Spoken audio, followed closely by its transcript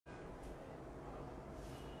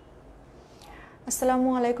আসসালামু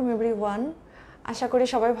আলাইকুম এভরিওয়ান, আশা করি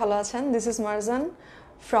সবাই ভালো আছেন। This is Marjan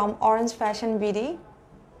from orange fashion BD.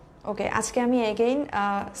 ওকে, আজকে আমি এগেইন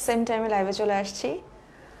সেম টাইমে লাইভে চলে আসছি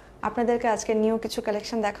আপনাদেরকে আজকে নিউ কিছু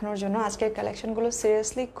কালেকশন দেখানোর জন্য। আজকের কালেকশনগুলো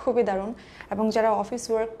সিরিয়াসলি খুবই দারুণ এবং যারা অফিস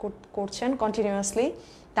ওয়ার্ক করছেন কন্টিনিউয়াসলি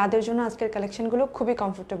তাদের জন্য আজকের কালেকশনগুলো খুবই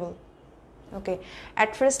কমফোর্টেবল। ওকে,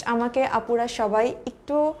 অ্যাট ফার্স্ট আমাকে আপুরা সবাই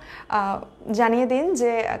একটু জানিয়ে দিন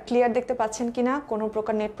যে ক্লিয়ার দেখতে পাচ্ছেন কিনা, কোনো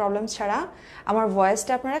প্রকার নেট প্রবলেম ছাড়া আমার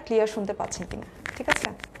ভয়েসটা আপনারা ক্লিয়ার শুনতে পাচ্ছেন কিনা। ঠিক আছে,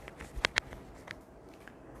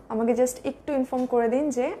 আমাকে জাস্ট একটু ইনফর্ম করে দিন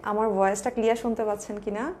যে আমার ভয়েসটা ক্লিয়ার শুনতে পাচ্ছেন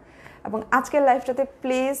কিনা। এবং আজকের লাইভটাতে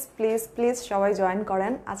প্লিজ প্লিজ প্লিজ সবাই জয়েন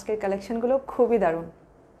করেন, আজকের কালেকশনগুলো খুবই দারুণ।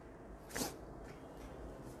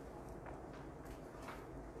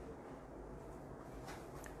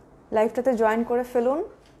 লাইভটাতে জয়েন করে ফেলুন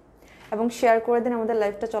এবং শেয়ার করে দিন আমাদের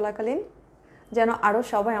লাইভটা চলাকালীন, যেন আরও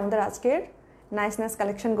সবাই আমাদের আজকের নাইস নাইস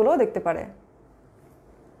কালেকশনগুলো দেখতে পারে।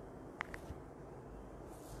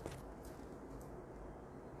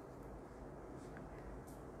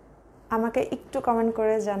 আমাকে একটু কমেন্ট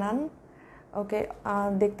করে জানান। ওকে,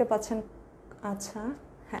 দেখতে পাচ্ছেন? আচ্ছা,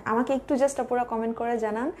 হ্যাঁ, আমাকে একটু জাস্ট আপনারা কমেন্ট করে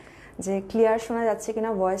জানান যে ক্লিয়ার শোনা যাচ্ছে কিনা,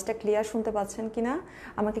 ভয়েসটা ক্লিয়ার শুনতে পাচ্ছেন কিনা,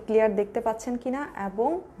 আমাকে ক্লিয়ার দেখতে পাচ্ছেন কিনা, এবং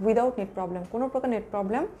উইদাউট নেট প্রবলেম, কোনো প্রকার নেট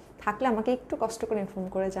প্রবলেম থাকলে আমাকে একটু কষ্ট করে ইনফর্ম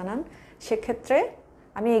করে জানান। সেক্ষেত্রে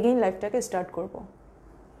আমি এগেইন লাইভটাকে স্টার্ট করব।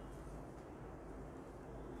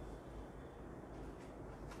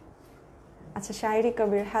 আচ্ছা, শায়রি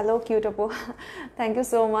কবির, হ্যালো কিউট আপু, thank you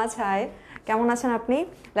so much. High, কেমন আছেন আপনি?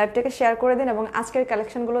 লাইভটাকে শেয়ার করে দিন এবং আজকের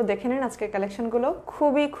কালেকশনগুলো দেখে নিন। আজকের কালেকশনগুলো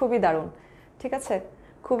খুবই খুবই দারুণ, ঠিক আছে,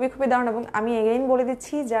 খুবই খুবই দারুণ। এবং আমি এগেইন বলে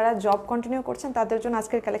দিচ্ছি, যারা জব কন্টিনিউ করছেন তাদের জন্য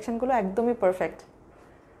আজকের কালেকশনগুলো একদমই পারফেক্ট,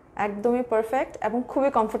 একদমই পারফেক্ট এবং খুবই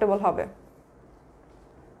কমফোর্টেবল হবে।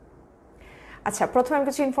 আচ্ছা, প্রথমে আমি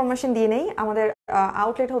কিছু ইনফরমেশন দিয়ে নেই। আমাদের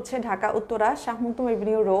আউটলেট হচ্ছে Dhaka Uttara Shah Makhdum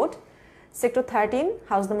Avenue road, sector 13,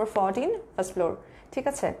 house নম্বর 14, ফার্স্ট ফ্লোর। ঠিক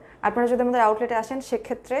আছে, আপনারা যদি আমাদের আউটলেটে আসেন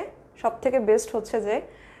সেক্ষেত্রে সব থেকে বেস্ট হচ্ছে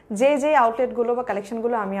যে আউটলেটগুলো বা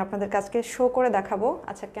কালেকশনগুলো আমি আপনাদের কাছকে শো করে দেখাবো।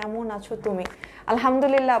 আচ্ছা, কেমন আছো তুমি?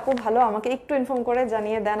 আলহামদুলিল্লাহ আপু, ভালো। আমাকে একটু ইনফর্ম করে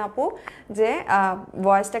জানিয়ে দেন আপু যে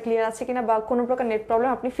ভয়েসটা ক্লিয়ার আছে কিনা বা কোনো প্রকার নেট প্রবলেম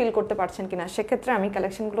আপনি ফিল করতে পারছেন কিনা, সেক্ষেত্রে আমি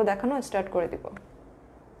কালেকশনগুলো দেখানো স্টার্ট করে দিব।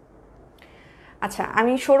 আচ্ছা,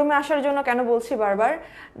 আমি শোরুমে আসার জন্য কেন বলছি বারবার,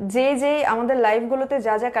 যে আমাদের লাইভগুলোতে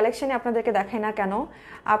যা যা কালেকশনই আপনাদেরকে দেখাই না কেন,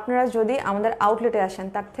 আপনারা যদি আমাদের আউটলেটে আসেন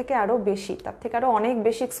তার থেকে আরও বেশি, তার থেকে আরও অনেক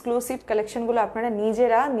বেশি এক্সক্লুসিভ কালেকশনগুলো আপনারা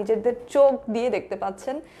নিজেদের চোখ দিয়ে দেখতে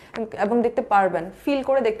পাচ্ছেন এবং দেখতে পারবেন, ফিল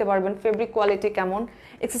করে দেখতে পারবেন ফেব্রিক কোয়ালিটি কেমন,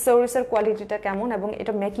 অ্যাক্সেসরিজের কোয়ালিটিটা কেমন, এবং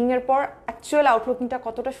এটা মেকিংয়ের পর অ্যাকচুয়াল আউটলুকিংটা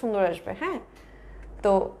কতটা সুন্দর আসবে। হ্যাঁ,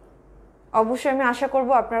 তো অবশ্যই আমি আশা করব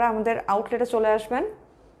আপনারা আমাদের আউটলেটে চলে আসবেন।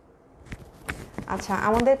 আচ্ছা,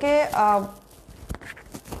 আমাদেরকে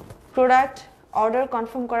প্রোডাক্ট অর্ডার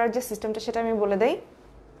কনফার্ম করার যে সিস্টেমটা সেটা আমি বলে দেই।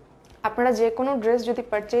 আপনারা যে কোনো ড্রেস যদি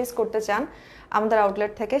পারচেজ করতে চান আমাদের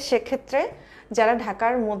আউটলেট থেকে, সেক্ষেত্রে যারা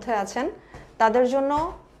ঢাকার মধ্যে আছেন তাদের জন্য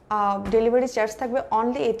ডেলিভারি চার্জ থাকবে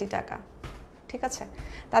অনলি 80 টাকা। ঠিক আছে,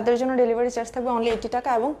 তাদের জন্য ডেলিভারি চার্জ থাকবে অনলি 80 টাকা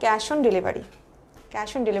এবং ক্যাশ অন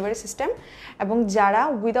ডেলিভারি সিস্টেম। এবং যারা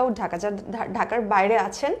উইদাউট ঢাকা, যারা ঢাকার বাইরে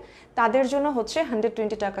আছেন তাদের জন্য হচ্ছে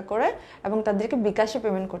 120 টাকা করে এবং তাদেরকে বিকাশে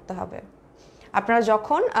পেমেন্ট করতে হবে। আপনারা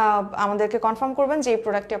যখন আমাদেরকে কনফার্ম করবেন যে এই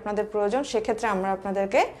প্রোডাক্টটি আপনাদের প্রয়োজন, সেক্ষেত্রে আমরা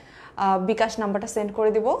আপনাদেরকে বিকাশ নাম্বারটা সেন্ড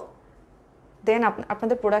করে দিব। দেন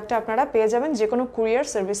আপনাদের প্রোডাক্টটা আপনারা পেয়ে যাবেন যে কোনো কুরিয়ার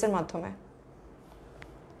সার্ভিসের মাধ্যমে।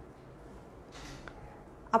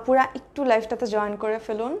 আপুরা একটু লাইভটাতে জয়েন করে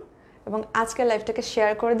ফেলুন এবং আজকের লাইভটাকে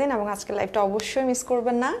শেয়ার করে দিন এবং আজকের লাইভটা অবশ্যই মিস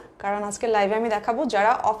করবেন না, কারণ আজকের লাইভে আমি দেখাবো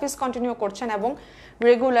যারা অফিস কন্টিনিউ করছেন এবং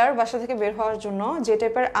রেগুলার বাসা থেকে বের হওয়ার জন্য যে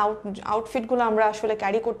টাইপের আউটফিটগুলো আমরা আসলে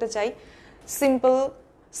ক্যারি করতে চাই,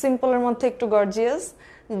 সিম্পলের মধ্যে একটু গর্জিয়াস,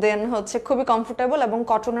 দেন হচ্ছে খুবই কমফোর্টেবল এবং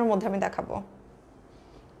কটনের মধ্যে আমি দেখাবো।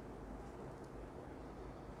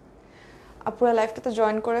 আপুরা লাইভটাতে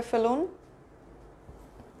জয়েন করে ফেলুন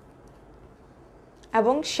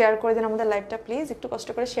এবং শেয়ার করে দিন আমাদের লাইভটা। প্লিজ একটু কষ্ট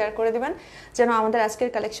করে শেয়ার করে দিবেন যেন আমাদের আজকের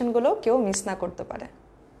কালেকশনগুলো কেউ মিস না করতে পারে।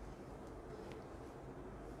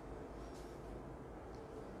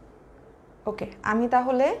 ওকে, আমি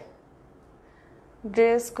তাহলে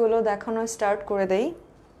ড্রেসগুলো দেখানো স্টার্ট করে দেই।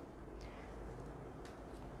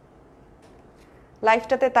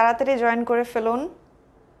 লাইভটাতে তাড়াতাড়ি জয়েন করে ফেলুন।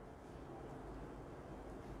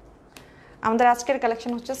 আমাদের আজকের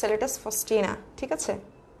কালেকশন হচ্ছে SALITEX Faustina। ঠিক আছে,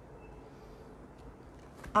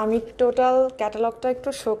 আমি টোটাল ক্যাটালগটা একটু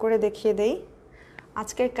শো করে দেখিয়ে দেই।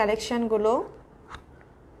 আজকের কালেকশনগুলো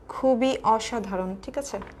খুবই অসাধারণ। ঠিক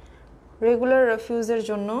আছে, রেগুলার রিফিউজের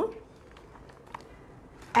জন্য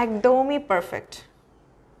একদমই পারফেক্ট।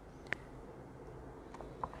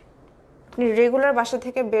 আপনি রেগুলার বাসা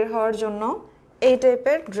থেকে বের হওয়ার জন্য এই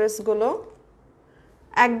টাইপের ড্রেসগুলো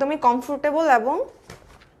একদমই কমফোর্টেবল এবং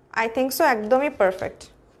আই থিঙ্ক সো একদমই পারফেক্ট।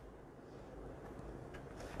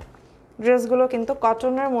 ড্রেসগুলো কিন্তু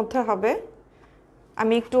কটনের মধ্যে হবে,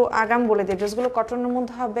 আমি একটু আগাম বলে দিই, ড্রেসগুলো কটনের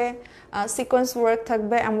মধ্যে হবে, সিকোয়েন্স ওয়ার্ক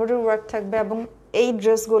থাকবে, এমব্রয়ডারি ওয়ার্ক থাকবে, এবং এই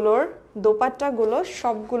ড্রেসগুলোর দোপাট্টাগুলো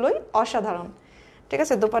সবগুলোই অসাধারণ। ঠিক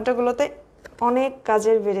আছে, দোপাট্টাগুলোতে অনেক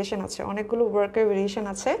কাজের ভেরিয়েশন আছে, অনেকগুলো ওয়ার্কের ভেরিয়েশন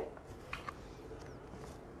আছে।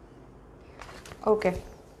 ওকে,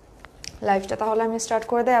 লাইভটা তাহলে আমি স্টার্ট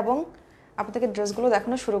করে দিই এবং আপনাদেরকে ড্রেসগুলো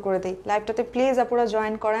দেখানো শুরু করে দিই। লাইভটাতে প্লিজ আপনারা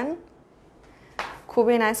জয়েন করেন,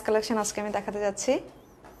 খুবই নাইস কালেকশন আজকে আমি দেখাতে যাচ্ছি।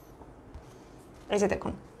 এই যে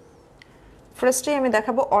দেখুন, ফার্স্টেই আমি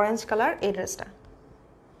দেখাবো অরেঞ্জ কালার এই ড্রেসটা।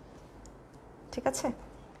 ঠিক আছে,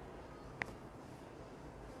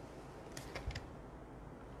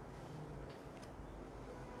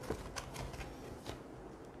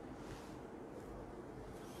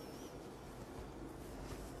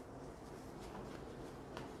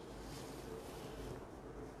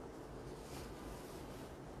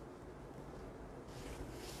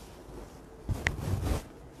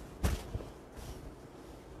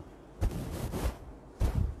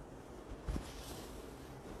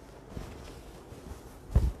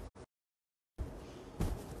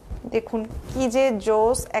 দেখুন কি যে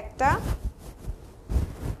জোস একটা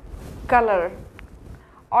কালার,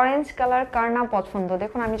 অরেঞ্জ কালার কার না পছন্দ।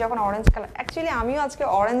 দেখুন আমি যখন অরেঞ্জ কালার, অ্যাকচুয়ালি আমিও আজকে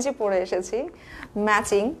অরেঞ্জে পরে এসেছি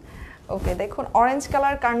ম্যাচিং। ওকে, দেখুন অরেঞ্জ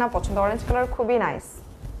কালার কার না পছন্দ, অরেঞ্জ কালার খুবই নাইস।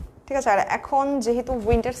 ঠিক আছে, আর এখন যেহেতু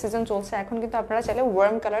উইন্টার সিজন চলছে, এখন কিন্তু আপনারা চাইলে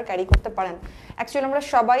ওয়ার্ম কালার ক্যারি করতে পারেন। অ্যাকচুয়ালি আমরা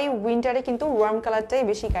সবাই উইন্টারে কিন্তু ওয়ার্ম কালারটাই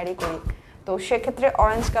বেশি ক্যারি করি, তো সেক্ষেত্রে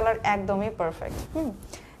অরেঞ্জ কালার একদমই পারফেক্ট।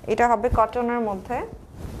 এটা হবে কটনের মধ্যে,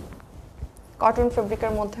 কটন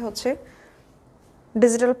ফেব্রিকের মধ্যে হচ্ছে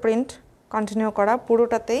ডিজিটাল প্রিন্ট কন্টিনিউ করা,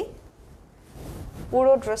 পুরোটাতেই,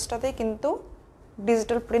 পুরো ড্রেসটাতেই কিন্তু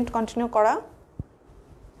ডিজিটাল প্রিন্ট কন্টিনিউ করা।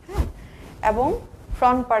 হ্যাঁ, এবং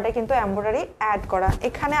ফ্রন্ট পার্টে কিন্তু এমব্রয়ডারি অ্যাড করা।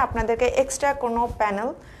 এখানে আপনাদেরকে এক্সট্রা কোনো প্যানেল,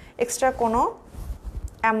 এক্সট্রা কোনো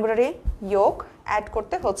এমব্রয়ডারি ইয়োক অ্যাড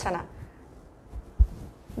করতে হচ্ছে না।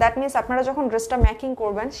 দ্যাট মিনস আপনারা যখন ড্রেসটা মেকিং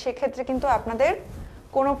করবেন সেক্ষেত্রে কিন্তু আপনাদের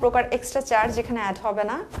কোনো প্রকার এক্সট্রা চার্জ এখানে অ্যাড হবে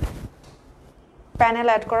না, প্যানেল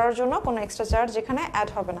অ্যাড করার জন্য কোনো এক্সট্রা চার্জ এখানে অ্যাড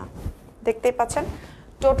হবে না। দেখতেই পাচ্ছেন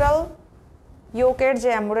টোটাল ইয়োকের যে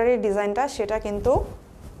এমব্রয়ডারি ডিজাইনটা সেটা কিন্তু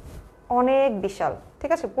অনেক বিশাল।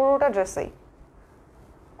 ঠিক আছে, পুরোটা ড্রেসেই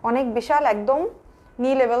অনেক বিশাল, একদম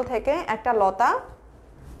নি লেভেল থেকে একটা লতা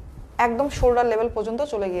একদম শোল্ডার লেভেল পর্যন্ত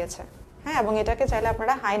চলে গিয়েছে। হ্যাঁ, এবং এটাকে চাইলে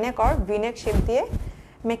আপনারা হাইনেক অর ভিনেক শেপ দিয়ে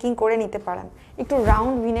মেকিং করে নিতে পারেন। একটু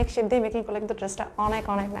রাউন্ড ভিনেক শেপ দিয়ে মেকিং করলে কিন্তু ড্রেসটা অনেক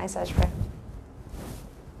অনেক নাইস আসবে।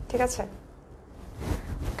 ঠিক আছে,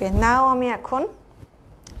 ওকে, নাও আমি এখন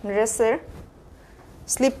ড্রেসের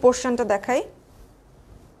স্লিপ পোর্শনটা দেখাই।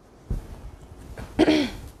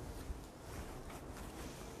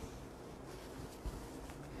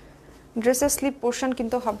 ড্রেসের স্লিপ পোর্শন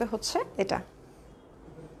কিন্তু হবে হচ্ছে এটা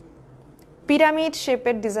পিরামিড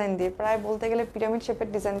শেপের ডিজাইন দিয়ে, প্রায় বলতে গেলে পিরামিড শেপের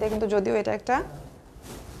ডিজাইন দিয়ে, কিন্তু যদিও এটা একটা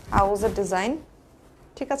হাউজের ডিজাইন।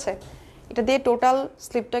 ঠিক আছে, এটা দিয়ে টোটাল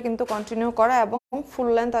স্লিপটা কিন্তু কন্টিনিউ করা এবং ফুল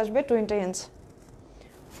লেন্থ আসবে 20 ইঞ্চ,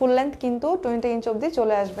 ফুল লেন্থ কিন্তু 20 ইঞ্চ অবধি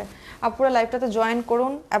চলে আসবে। আপনারা লাইভটাতে জয়েন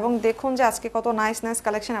করুন এবং দেখুন যে আজকে কত নাইস নাইস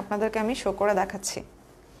কালেকশন আপনাদেরকে আমি শো করে দেখাচ্ছি।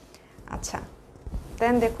 আচ্ছা,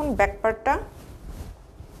 দেন দেখুন ব্যাক পার্টটা,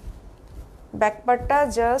 ব্যাক পার্টটা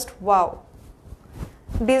জাস্ট ওয়াও,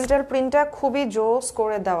 ডিজিটাল প্রিন্টটা খুবই জোস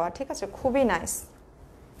করে দেওয়া। ঠিক আছে, খুবই নাইস,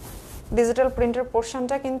 ডিজিটাল প্রিন্টের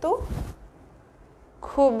পোর্শনটা কিন্তু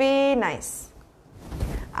খুবই নাইস।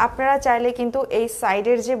 আপনারা চাইলে কিন্তু এই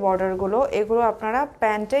সাইডের যে বর্ডারগুলো এগুলো আপনারা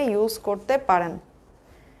প্যান্টে ইউজ করতে পারেন,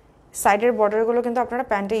 সাইডের বর্ডারগুলো কিন্তু আপনারা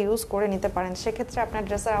প্যান্টে ইউজ করে নিতে পারেন, সেক্ষেত্রে আপনার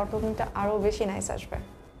ড্রেসের আউটলুকটা আরও বেশি নাইস আসবে।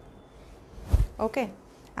 ওকে,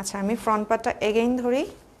 আচ্ছা আমি ফ্রন্ট পার্টটা এগেইন ধরি,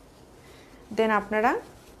 দেন আপনারা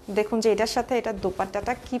দেখুন যে এটার সাথে এটার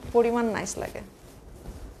দোপাট্টাটা কি পরিমাণ নাইস লাগে।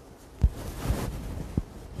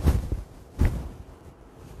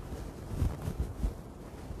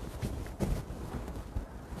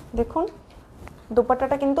 দেখুন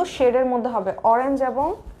দোপাট্টাটা কিন্তু শেডের মধ্যে হবে, অরেঞ্জ এবং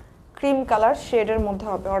ক্রিম কালার শেডের মধ্যে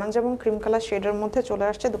হবে, অরেঞ্জ এবং ক্রিম কালার শেডের মধ্যে চলে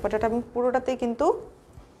আসছে দোপাট্টাটা, এবং পুরোটাতেই কিন্তু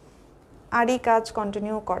আরি কাজ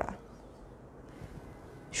কন্টিনিউ করা,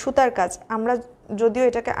 সুতার কাজ। আমরা যদিও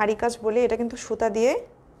এটাকে আরি কাজ বলি, এটা কিন্তু সুতা দিয়ে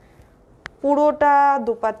পুরোটা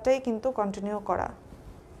দোপাট্টাই কিন্তু কন্টিনিউ করা,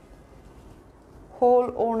 হোল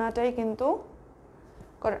ওড়নাটাই কিন্তু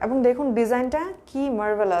করা। এবং দেখুন ডিজাইনটা কি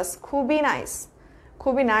মার্ভেলাস, খুবই নাইস,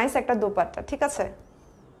 খুবই নাইস একটা দোপাট্টা। ঠিক আছে,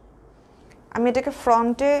 আমি এটাকে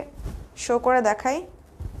ফ্রন্টে শো করে দেখাই।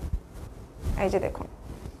 এই যে দেখুন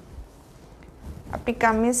আপনি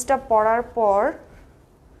কামিজটা পরার পর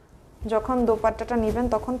যখন দোপাট্টাটা নেবেন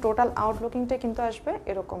তখন টোটাল আউটলুকিংটা কিন্তু আসবে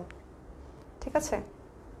এরকম, ঠিক আছে?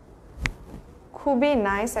 খুবই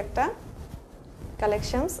নাইস একটা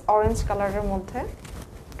কালেকশনস, অরেঞ্জ কালারের মধ্যে।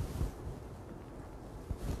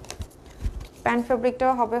 প্যান্ট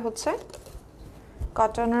ফেব্রিকটাও হবে হচ্ছে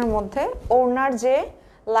কটনের মধ্যে। ওড়নার যে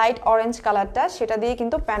লাইট অরেঞ্জ কালারটা সেটা দিয়ে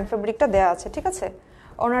কিন্তু প্যান্ট ফেব্রিকটা দেওয়া আছে, ঠিক আছে?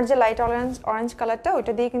 ওড়নার যে লাইট অরেঞ্জ কালারটা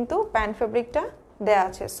ওইটা দিয়ে কিন্তু প্যান্ট ফেব্রিকটা দেওয়া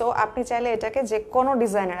আছে। সো আপনি চাইলে এটাকে যে কোনো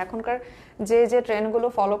ডিজাইনার, এখনকার যে ট্রেন্ডগুলো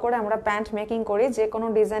ফলো করে আমরা প্যান্ট মেকিং করি, যে কোনো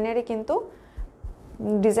ডিজাইনারই কিন্তু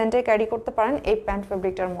ডিজাইনটাই ক্যারি করতে পারেন এই প্যান্ট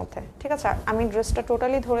ফেব্রিকটার মধ্যে, ঠিক আছে? আমি ড্রেসটা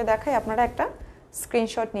টোটালি ধরে দেখাই, আপনারা একটা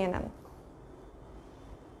স্ক্রিনশট নিয়ে নেন,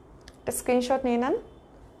 একটা স্ক্রিনশট নিয়ে নেন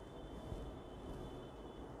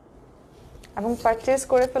এবং পারচেজ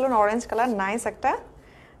করে ফেলুন। অরেঞ্জ কালার নাইস একটা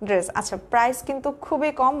ড্রেস। আচ্ছা, প্রাইস কিন্তু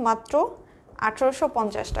খুবই কম, মাত্র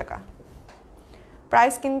 1850 টাকা।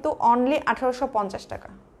 প্রাইস কিন্তু অনলি 1850 টাকা।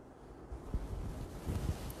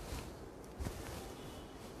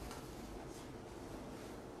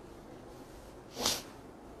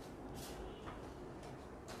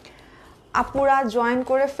 আপুরা জয়েন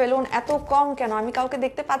করে ফেলুন। এত কম কেন? আমি কাউকে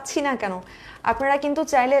দেখতে পাচ্ছি না কেন? আপনারা কিন্তু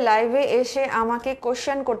চাইলে লাইভে এসে আমাকে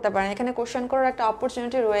কোশ্চেন করতে পারেন। এখানে কোশ্চেন করার একটা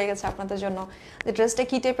অপরচুনিটি রয়ে গেছে আপনাদের জন্য, যে ড্রেসটা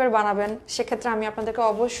কী টাইপের বানাবেন। সেক্ষেত্রে আমি আপনাদেরকে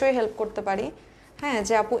অবশ্যই হেল্প করতে পারি, হ্যাঁ,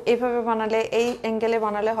 যে আপু এইভাবে বানালে, এই অ্যাঙ্গেলে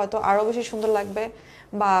বানালে হয়তো আরও বেশি সুন্দর লাগবে,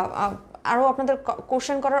 বা আরও আপনাদের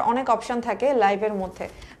কোশ্চেন করার অনেক অপশান থাকে লাইভের মধ্যে,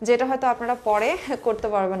 যেটা হয়তো আপনারা পরে করতে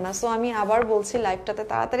পারবেন না। সো আমি আবার বলছি, লাইভটাতে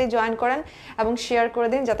তাড়াতাড়ি জয়েন করেন এবং শেয়ার করে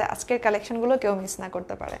দিন, যাতে আজকের কালেকশনগুলো কেউ মিস না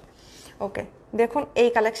করতে পারে। ওকে, দেখুন এই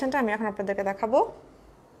কালেকশনটা আমি এখন আপনাদেরকে দেখাবো।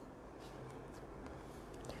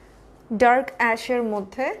 ডার্ক অ্যাশের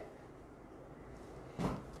মধ্যে,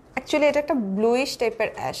 অ্যাকচুয়ালি এটা একটা ব্লুইশ টাইপের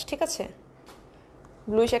অ্যাশ, ঠিক আছে?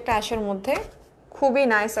 ব্লুইশ একটা অ্যাশের মধ্যে খুবই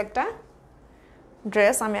নাইস একটা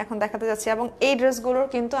ড্রেস আমি এখন দেখাতে যাচ্ছি। এবং এই ড্রেসগুলোর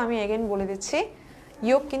কিন্তু আমি এগেইন বলে দিচ্ছি,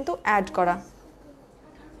 ইয়োগ কিন্তু অ্যাড করা।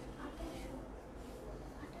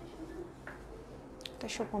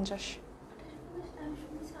 1850।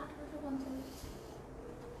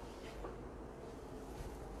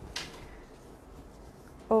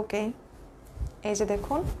 ওকে, এই যে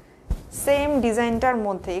দেখুন সেম ডিজাইনটার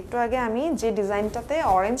মধ্যে, একটু আগে আমি যে ডিজাইনটাতে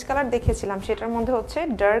অরেঞ্জ কালার দেখেছিলাম সেটার মধ্যে হচ্ছে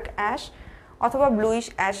ডার্ক অ্যাশ অথবা ব্লুইশ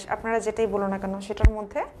অ্যাশ, আপনারা যেটাই বলো না কেন, সেটার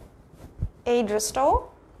মধ্যে এই ড্রেসটাও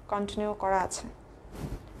কন্টিনিউ করা আছে।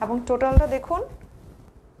 এবং টোটালটা দেখুন,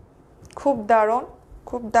 খুব দারুণ,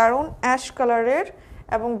 খুব দারুণ অ্যাশ কালারের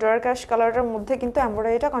এবং ডার্ক অ্যাশ কালারের মধ্যে কিন্তু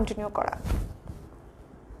এমব্রয়ডারিটা কন্টিনিউ করা।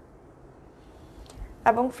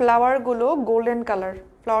 এবং ফ্লাওয়ারগুলো গোল্ডেন কালার,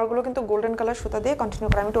 ফ্লাওয়ারগুলো কিন্তু গোল্ডেন কালার সুতা দিয়ে কন্টিনিউ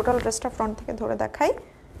করা। আমি টোটাল ড্রেসটা ফ্রন্ট থেকে ধরে দেখাই,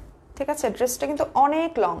 ঠিক আছে? ড্রেসটা কিন্তু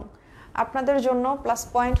অনেক লং। আপনাদের জন্য প্লাস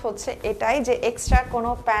পয়েন্ট হচ্ছে এটাই যে এক্সট্রা কোনো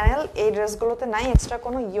প্যানেল এই ড্রেসগুলোতে নাই, এক্সট্রা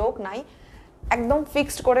কোনো ইয়োগ নাই, একদম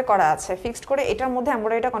ফিক্সড করে করা আছে। ফিক্সড করে এটার মধ্যে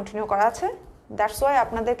এমব্রয়ডারিটা কন্টিনিউ করা আছে। দ্যাটস ওয়াই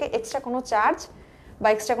আপনাদেরকে এক্সট্রা কোনো চার্জ বা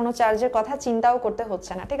এক্সট্রা কোনো চার্জের কথা চিন্তাও করতে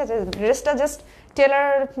হচ্ছে না, ঠিক আছে? ড্রেসটা জাস্ট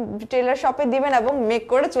টেলার শপে দিবেন এবং মেক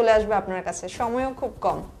করে চলে আসবে আপনার কাছে, সময়ও খুব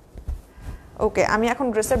কম। ওকে, আমি এখন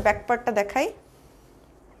ড্রেসের ব্যাক পার্টটা দেখাই।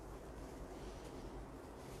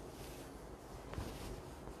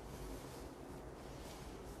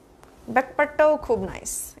 ব্যাক পার্টটাও খুব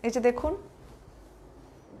নাইস। এই যে দেখুন,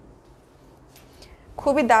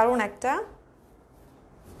 খুবই দারুণ একটা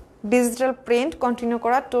ডিজিটাল প্রিন্ট কন্টিনিউ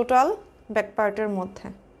করা টোটাল ব্যাক পার্টের মধ্যে,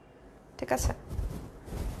 ঠিক আছে?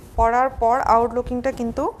 পরার পর আউটলুকিংটা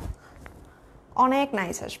কিন্তু অনেক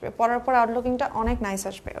নাইস আসবে, পরার পর আউটলুকিংটা অনেক নাইস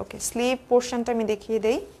আসবে। ওকে, স্লিভ পোর্শনটা আমি দেখিয়ে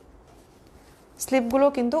দেই। স্লিভগুলো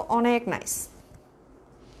কিন্তু অনেক নাইস,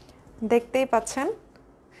 দেখতেই পাচ্ছেন।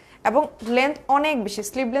 এবং লেন্থ অনেক বেশি,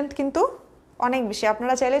 স্লিভ লেন্থ কিন্তু অনেক বেশি।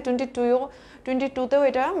 আপনারা চাইলে 22তেও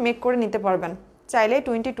এটা মেক করে নিতে পারবেন, চাইলে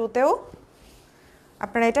 22তেও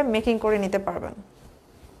আপনারা এটা মেকিং করে নিতে পারবেন।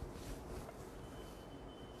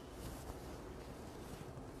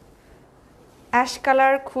 অ্যাশ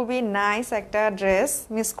কালার খুবই নাইস একটা ড্রেস,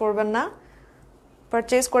 মিস করবেন না,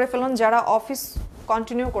 পারচেজ করে ফেলুন। যারা অফিস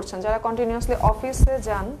কন্টিনিউ করছেন, যারা কন্টিনিউয়াসলি অফিসে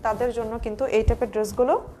যান, তাদের জন্য কিন্তু এই টাইপের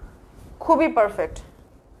ড্রেসগুলো খুবই পারফেক্ট।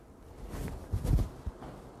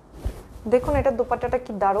 দেখুন এটা দুপাট্টাটা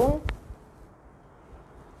কি দারুণ।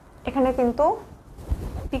 এখানে কিন্তু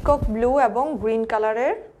পিকক ব্লু এবং গ্রিন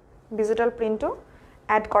কালারের ডিজিটাল প্রিন্টও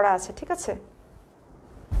অ্যাড করা আছে, ঠিক আছে?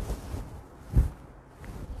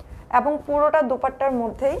 এবং পুরোটা দুপাট্টার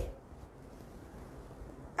মধ্যেই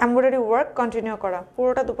এমব্রয়ডারি ওয়ার্ক কন্টিনিউ করা,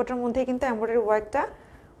 পুরোটা দুপাট্টার মধ্যেই কিন্তু এমব্রয়ডারি ওয়ার্কটা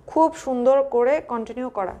খুব সুন্দর করে কন্টিনিউ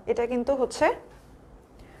করা। এটা কিন্তু হচ্ছে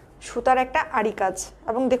সুতার একটা আড়ি কাজ,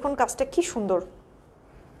 এবং দেখুন কাজটা কি সুন্দর,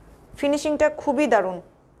 ফিনিশিংটা খুবই দারুণ,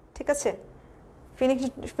 ঠিক আছে?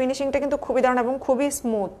 ফিনিশিংটা কিন্তু খুবই দারুণ এবং খুবই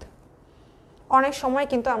স্মুথ। অনেক সময়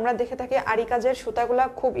কিন্তু আমরা দেখে থাকি আরি কাজের সুতাগুলা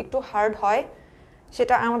খুব একটু হার্ড হয়,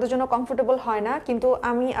 সেটা আমাদের জন্য কমফোর্টেবল হয় না, কিন্তু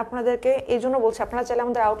আমি আপনাদেরকে এই জন্য বলছি আপনারা চাইলে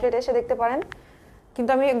আমাদের আউটলেটে এসে দেখতে পারেন, কিন্তু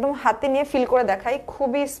আমি একদম হাতে নিয়ে ফিল করে দেখাই,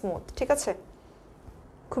 খুবই স্মুথ, ঠিক আছে?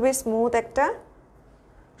 খুবই স্মুথ একটা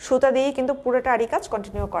সুতা দিয়েই কিন্তু পুরোটা আরি কাজ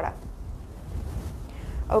কন্টিনিউ করা।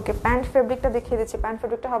 ওকে, প্যান্ট ফেব্রিকটা দেখিয়ে দিচ্ছি। প্যান্ট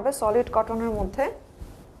ফেব্রিকটা হবে সলিড কটনের মধ্যে,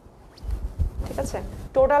 ঠিক আছে?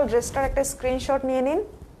 টোটাল ড্রেসটার একটা স্ক্রিনশট নিয়ে নিন,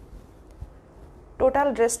 টোটাল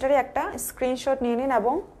ড্রেসটারই একটা স্ক্রিনশট নিয়ে নিন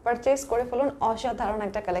এবং পারচেজ করে ফেলুন। অসাধারণ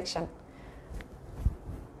একটা কালেকশন।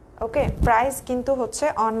 ওকে, প্রাইস কিন্তু হচ্ছে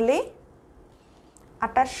অনলি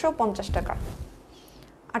 2850 টাকা।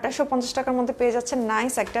 2850 টাকার মধ্যে পেয়ে যাচ্ছে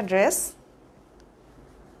নাইস একটা ড্রেস।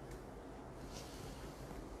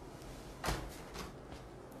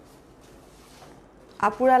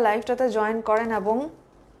 আপুরা লাইভটাতে জয়েন করেন এবং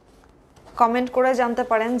কমেন্ট করে জানতে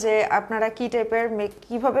পারেন যে আপনারা কি টাইপের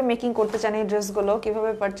কিভাবে মেকিং করতে চান, এই ড্রেসগুলো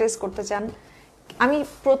কিভাবে পারচেজ করতে চান। আমি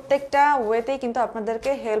প্রত্যেকটা ওয়েতেই কিন্তু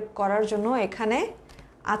আপনাদেরকে হেল্প করার জন্য এখানে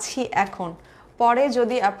আছি এখন। পরে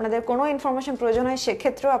যদি আপনাদের কোনো ইনফরমেশন প্রয়োজন হয়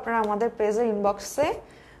সেক্ষেত্রেও আপনারা আমাদের পেজের ইনবক্সে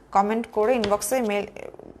কমেন্ট করে, ইনবক্সে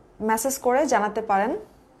মেসেজ করে জানাতে পারেন।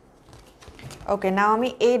 ওকে, নাও আমি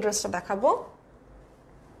এই ড্রেসটা দেখাবো।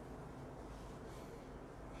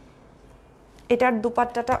 এটার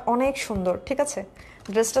দুপাট্টাটা অনেক সুন্দর, ঠিক আছে?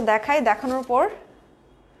 ড্রেসটা দেখাই, দেখানোর পর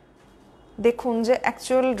দেখুন যে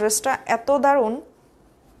অ্যাকচুয়াল ড্রেসটা এত দারুণ।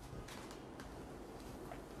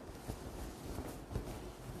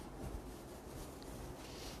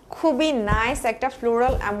 খুবই নাইস একটা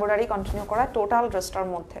ফ্লোরাল এমব্রয়ডারি কন্টিনিউ করা টোটাল ড্রেসটার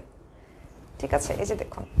মধ্যে, ঠিক আছে? এই যে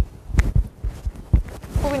দেখুন,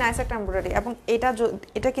 খুবই নাইস একটা এমব্রয়ডারি এবং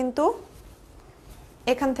এটা কিন্তু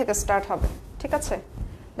এখান থেকে স্টার্ট হবে, ঠিক আছে?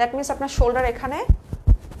 দ্যাট মিনস আপনার শোল্ডার এখানে,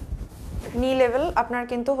 নি লেভেল আপনার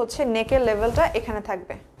কিন্তু হচ্ছে নেকের লেভেলটা এখানে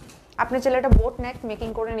থাকবে। আপনি চাইলে এটা বোট নেক মেকিং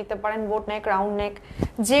করে নিতে পারেন, বোট নেক, রাউন্ড নেক,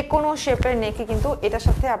 যে কোনো শেপের নেকই কিন্তু এটার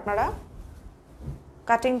সাথে আপনারা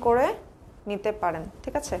কাটিং করে নিতে পারেন,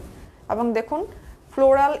 ঠিক আছে? এবং দেখুন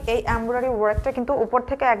ফ্লোরাল এই এমব্রয়ডারি ওয়ার্কটা কিন্তু উপর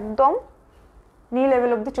থেকে একদম নি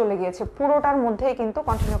লেভেল অবধি চলে গিয়েছে, পুরোটার মধ্যেই কিন্তু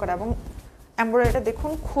কন্টিনিউ করা। এবং এমব্রয়ডারিটা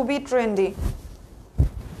দেখুন খুবই ট্রেন্ডি,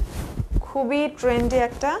 খুবই ট্রেন্ডি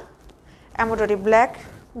একটা এমব্রয়ডারি,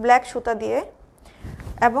 ব্ল্যাক সুতা দিয়ে,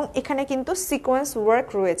 এবং এখানে কিন্তু সিকোয়েন্স ওয়ার্ক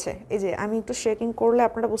রয়েছে। এই যে আমি একটু শেকিং করলে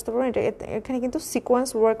আপনারা বুঝতে পারবেন, এটা এখানে কিন্তু সিকোয়েন্স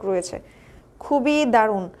ওয়ার্ক রয়েছে, খুবই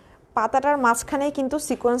দারুণ। পাতাটার মাঝখানেই কিন্তু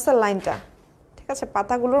সিকোয়েন্সের লাইনটা, ঠিক আছে?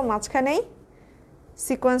 পাতাগুলোর মাঝখানেই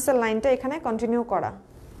সিকোয়েন্সের লাইনটা এখানে কন্টিনিউ করা।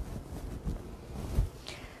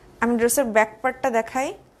 আমি ড্রেসের ব্যাক পার্টটা দেখাই।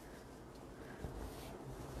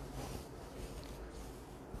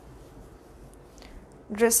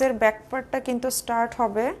 ড্রেসের ব্যাক পার্টটা কিন্তু স্টার্ট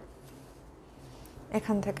হবে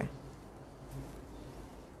এখান থেকে,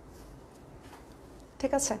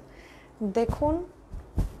 ঠিক আছে? দেখুন,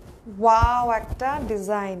 ওয়াও একটা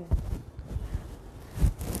ডিজাইন।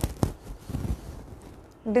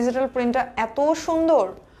 ডিজিটাল প্রিন্টটা এত সুন্দর,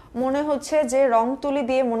 মনে হচ্ছে যে রং তুলি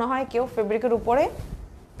দিয়ে মনে হয় কেউ ফেব্রিকের উপরে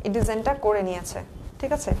এই ডিজাইনটা করে নিয়েছে,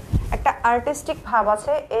 ঠিক আছে? একটা আর্টিস্টিক ভাব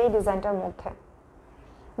আছে এই ডিজাইনটার মধ্যে,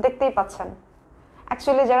 দেখতেই পাচ্ছেন।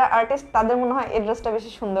 অ্যাকচুয়ালি যারা আর্টিস্ট তাদের মনে হয় এই ড্রেসটা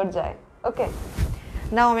বেশি সুন্দর যায়। ওকে,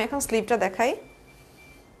 নাও আমি এখন স্লিভটা দেখাই।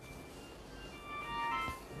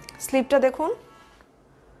 স্লিভটা দেখুন,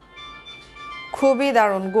 খুবই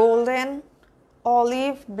দারুণ, গোল্ডেন,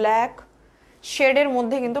 অলিভ, ব্ল্যাক শেডের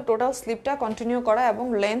মধ্যে কিন্তু টোটাল স্লিভটা কন্টিনিউ করা এবং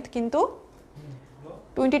লেন্থ কিন্তু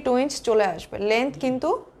 22 ইঞ্চ চলে আসবে। লেন্থ কিন্তু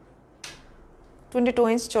 22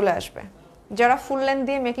 ইঞ্চ চলে আসবে। যারা ফুল লেন্থ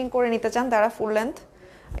দিয়ে মেকিং করে নিতে চান তারা ফুল লেন্থ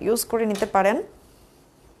ইউজ করে নিতে পারেন।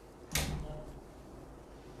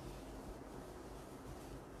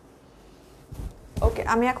 ওকে,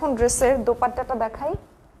 আমি এখন ড্রেসের দোপাট্টাটা দেখাই।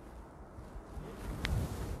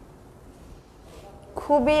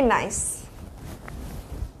 খুবই নাইস,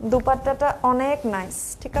 দোপাট্টাটা অনেক নাইস,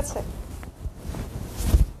 ঠিক আছে?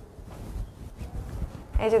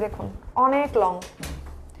 এই যে দেখুন, অনেক লং,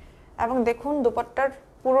 এবং দেখুন দোপাট্টার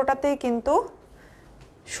পুরোটাতেই কিন্তু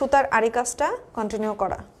সুতার আরি কাজটা কন্টিনিউ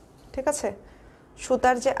করা, ঠিক আছে?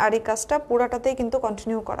 সুতার যে আরি কাজটা পুরোটাতেই কিন্তু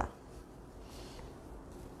কন্টিনিউ করা,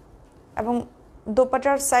 এবং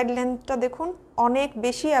দোপাট্টার সাইড লেন্থটা দেখুন অনেক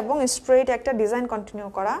বেশি এবং স্ট্রেট একটা ডিজাইন কন্টিনিউ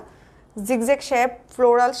করা, জিগজ্যাগ শেপ,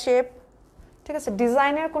 ফ্লোরাল শেপ, ঠিক আছে?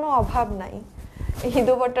 ডিজাইনের কোনো অভাব নাই এই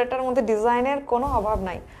দোপাট্টাটার মধ্যে, ডিজাইনের কোনো অভাব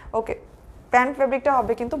নাই। ওকে, প্যান্ট ফেব্রিকটা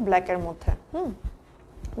হবে কিন্তু ব্ল্যাকের মধ্যে,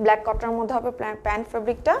 ব্ল্যাক কটনের মধ্যে হবে প্যান্ট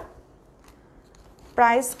ফেব্রিকটা।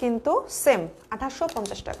 প্রাইস কিন্তু সেম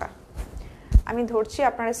 2850 টাকা। আমি ধরছি,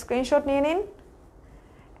 আপনারা স্ক্রিনশট নিয়ে নিন।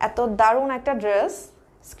 এত দারুণ একটা ড্রেস,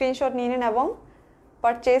 স্ক্রিনশট নিয়ে নিন এবং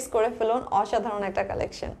পারচেজ করে ফেলুন। অসাধারণ একটা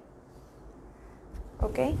কালেকশন।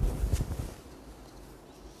 ওকে,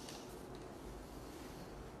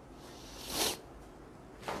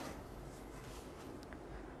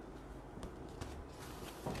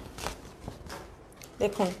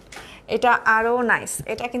 দেখুন এটা আরো নাইস।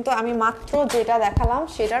 এটা কিন্তু আমি মাত্র যেটা দেখালাম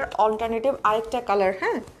সেটার অল্টারনেটিভ আরেকটা কালার।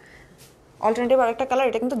 হ্যাঁ, অল্টারনেটিভ আরেকটা কালার।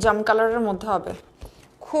 এটা কিন্তু জাম কালারের মধ্যে হবে।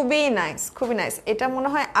 খুবই নাইস, খুবই নাইস। এটা মনে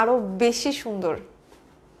হয় আরো বেশি সুন্দর।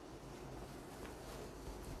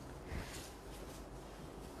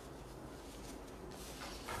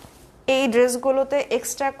 এই ড্রেসগুলোতে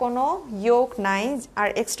এক্সট্রা কোনো ইয়োক নাই, আর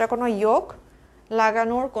এক্সট্রা কোনো ইয়োক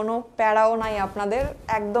লাগানোর কোনো প্যারাও নাই আপনাদের।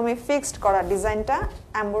 একদমই ফিক্সড করা ডিজাইনটা,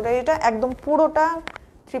 এমব্রয়ডারিটা একদম পুরোটা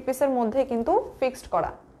থ্রি পিসের মধ্যে কিন্তু ফিক্সড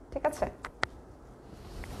করা। ঠিক আছে,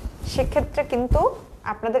 সেক্ষেত্রে কিন্তু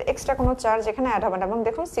আপনাদের এক্সট্রা কোনো চার্জ এখানে অ্যাড হবে না। এবং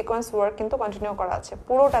দেখুন সিকোয়েন্স ওয়ার্ক কিন্তু কন্টিনিউ করা আছে,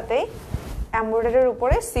 পুরোটাতেই এমব্রয়ডারির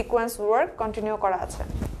উপরে সিকোয়েন্স ওয়ার্ক কন্টিনিউ করা আছে।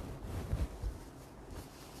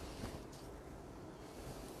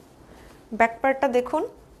 ব্যাক পার্টটা দেখুন।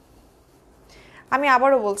 আমি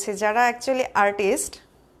আবারও বলছি, যারা actually artist,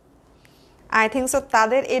 I think so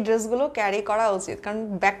তাদের এই ড্রেসগুলো ক্যারি করা উচিত, কারণ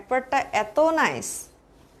ব্যাক পার্টটা এত নাইস।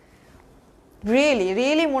 রিয়েলি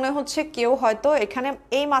রিয়েলি মনে হচ্ছে কেউ হয়তো এখানে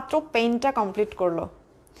এই মাত্র পেইন্টটা কমপ্লিট করলো।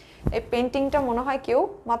 এই পেইন্টিংটা মনে হয় কেউ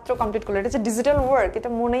মাত্র কমপ্লিট করলো। এটা যে ডিজিটাল ওয়ার্ক এটা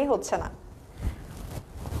মনেই হচ্ছে না।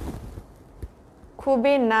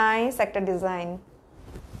 খুবই নাইস একটা ডিজাইন।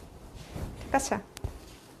 ঠিক আছে,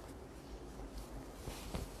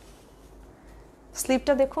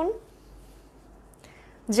 স্লিভটা দেখুন,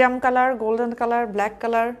 জাম colour, golden colour, black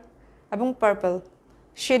colour এবং পার্পল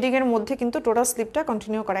শেডিংয়ের মধ্যে কিন্তু টোটাল স্লিভটা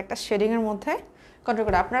কন্টিনিউ করে, একটা শেডিংয়ের মধ্যে কন্টিনিউ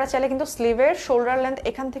করে। আপনারা চাইলে কিন্তু স্লিভের শোল্ডার লেন্থ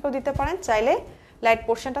এখান থেকেও দিতে পারেন, চাইলে লাইট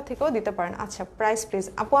পোর্শনটা থেকেও দিতে পারেন। আচ্ছা, প্রাইস প্লিজ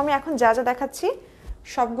আপু। আমি এখন যা যা দেখাচ্ছি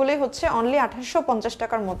সবগুলোই হচ্ছে অনলি 2850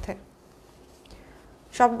 টাকার মধ্যে,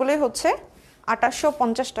 সবগুলোই হচ্ছে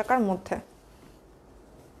 2850 টাকার মধ্যে।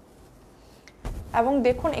 এবং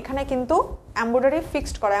দেখুন এখানে কিন্তু এমব্রয়ডারি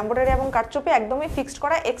ফিক্সড করা, এমব্রয়ডারি এবং কারচুপি একদমই ফিক্সড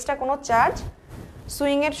করা। এক্সট্রা কোনো চার্জ,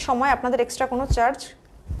 সুইংয়ের সময় আপনাদের এক্সট্রা কোনো চার্জ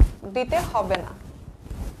দিতে হবে না।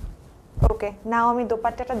 ওকে, নাও আমি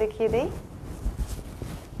দোপাট্টাটা দেখিয়ে দেই।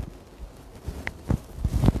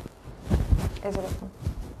 এই যে দেখুন,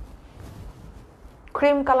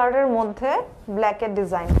 ক্রিম কালারের মধ্যে ব্ল্যাকের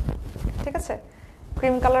ডিজাইন। ঠিক আছে,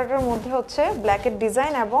 ক্রিম কালারের মধ্যে হচ্ছে ব্ল্যাকের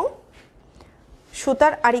ডিজাইন এবং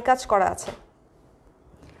সুতার আরি কাজ করা আছে।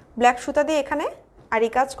 ব্ল্যাক সুতা দিয়ে এখানে আরি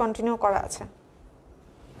কাজ কন্টিনিউ করা আছে।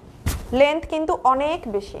 লেন্থ কিন্তু অনেক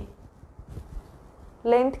বেশি,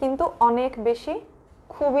 লেন্থ কিন্তু অনেক বেশি।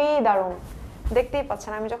 খুবই দারুণ, দেখতেই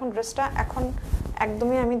পাচ্ছেন। আমি যখন ড্রেসটা এখন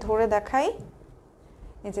একদমই আমি ধরে দেখাই,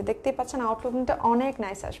 এই যে দেখতেই পাচ্ছেন আউটলুকিংটা অনেক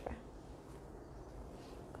নাইস আসবে।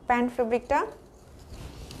 প্যান্ট ফেব্রিকটা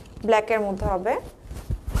ব্ল্যাকের মধ্যে হবে।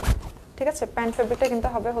 ঠিক আছে, প্যান্ট ফেব্রিকটা কিন্তু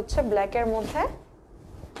হবে হচ্ছে ব্ল্যাকের মধ্যে।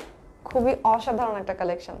 খুবই অসাধারণ একটা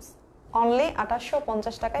কালেকশনস, অনলি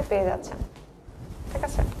 2850 টাকায় পেয়ে যাচ্ছেন। ঠিক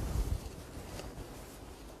আছে,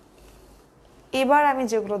 এবার আমি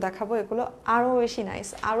যেগুলো দেখাবো এগুলো আরো বেশি নাইস,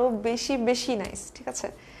 আরো বেশি বেশি নাইস। ঠিক আছে,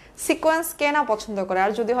 সিকোয়েন্স কে না পছন্দ করে,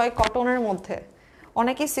 আর যদি হয় কটনের মধ্যে।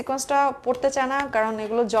 অনেকেই সিকোয়েন্সটা পরতে চায় না, কারণ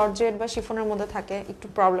এগুলো জর্জেট বা শিফনের মধ্যে থাকে, একটু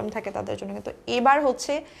প্রবলেম থাকে তাদের জন্য। কিন্তু এবার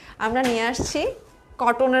হচ্ছে আমরা নিয়ে আসছি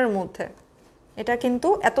কটনের মধ্যে। এটা কিন্তু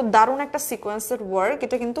এত দারুণ একটা সিকোয়েন্সের ওয়ার্ক,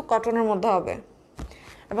 এটা কিন্তু কটনের মধ্যে হবে।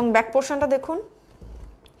 এবং ব্যাক পোর্শনটা দেখুন,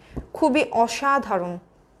 খুবই অসাধারণ।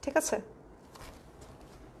 ঠিক আছে,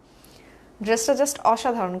 ড্রেসটা জাস্ট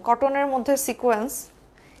অসাধারণ। কটনের মধ্যে সিকোয়েন্স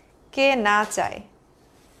কে না চায়।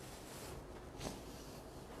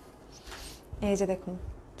 এই যে দেখুন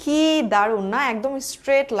কি দারুণ না, একদম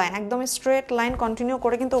স্ট্রেট লাইন, একদম স্ট্রেট লাইন কন্টিনিউ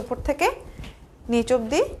করে কিন্তু উপর থেকে নিচ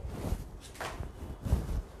অব্দি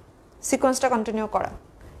সিকোয়েন্সটা কন্টিনিউ করা।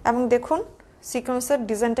 এবং দেখুন সিকোয়েন্সের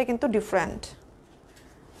ডিজাইনটা কিন্তু ডিফারেন্ট।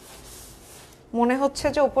 মনে হচ্ছে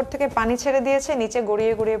যে উপর থেকে পানি ছেড়ে দিয়েছে, নিচে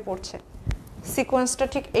গড়িয়ে গড়িয়ে পড়ছে। সিকোয়েন্সটা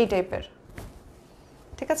ঠিক এই টাইপের।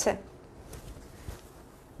 ঠিক আছে,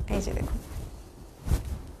 এই যে দেখুন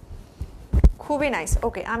খুবই নাইস।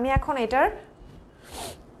 ওকে, আমি এখন এটার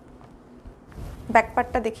ব্যাক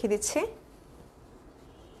পার্টটা দেখিয়ে দিচ্ছি।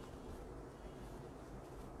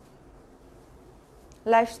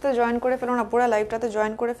 লাইভসতে জয়েন করে ফেলুন, আপুরা লাইভটাতে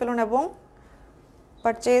জয়েন করে ফেলুন এবং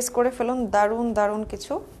পারচেজ করে ফেলুন দারুণ দারুণ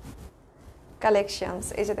কিছু কালেকশনস।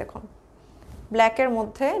 এই যে দেখুন ব্ল্যাকের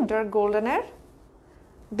মধ্যে ডার্ক গোল্ডেনের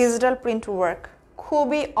ডিজিটাল প্রিন্ট ওয়ার্ক,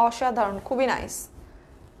 খুবই অসাধারণ, খুবই নাইস,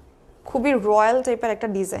 খুবই রয়্যাল টাইপের একটা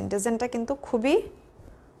ডিজাইন। ডিজাইনটা কিন্তু খুবই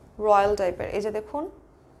রয়্যাল টাইপের। এই যে দেখুন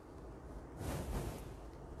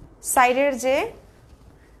সাইডের যে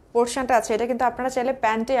পোর্শনটা আছে এটা কিন্তু আপনারা চাইলে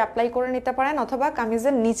প্যান্টে অ্যাপ্লাই করে নিতে পারেন, অথবা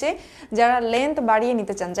কামিজের নিচে যারা লেন্থ বাড়িয়ে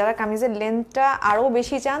নিতে চান, যারা কামিজের লেন্থটা আরও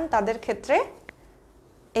বেশি চান তাদের ক্ষেত্রে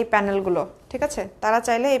এই প্যানেলগুলো, ঠিক আছে, তারা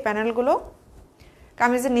চাইলে এই প্যানেলগুলো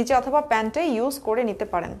কামিজের নিচে অথবা প্যান্টে ইউজ করে নিতে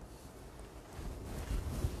পারেন।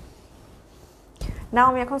 নাও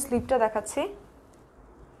আমি এখন স্লিভটা দেখাচ্ছি।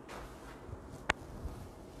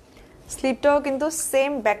 স্লিভটাও কিন্তু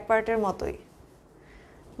সেম ব্যাক পার্টের মতোই,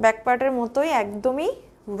 ব্যাক পার্টের মতোই একদমই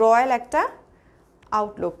রয়্যাল একটা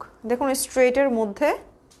আউটলুক। দেখুন স্ট্রেটের মধ্যে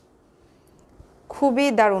খুবই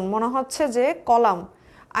দারুণ, মনে হচ্ছে যে কলাম,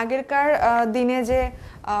 আগেরকার দিনে যে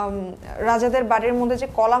রাজাদের বাড়ির মধ্যে যে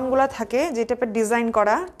কলামগুলো থাকে যে টাইপের ডিজাইন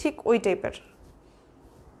করা, ঠিক ওই টাইপের,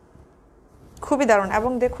 খুবই দারুণ।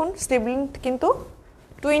 এবং দেখুন স্লিভ লেন্থ কিন্তু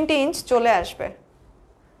 20 ইঞ্চ চলে আসবে,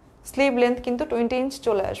 স্লিভ লেন্থ কিন্তু 20 ইঞ্চ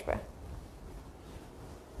চলে আসবে।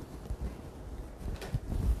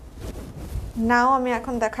 নাও আমি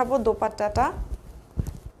এখন দেখাবো দোপাট্টাটা।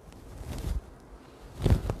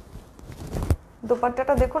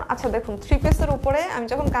 দোপাট্টাটা দেখুন, আচ্ছা দেখুন 3 পিসের উপরে আমি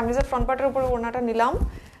যখন কামিজের ফ্রন্ট পার্টের উপরে ওড়নাটা নিলাম,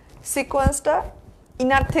 সিকোয়েন্সটা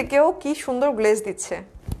ইনার থেকেও কি সুন্দর গ্লেজ দিচ্ছে।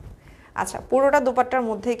 আচ্ছা পুরোটা দোপাট্টার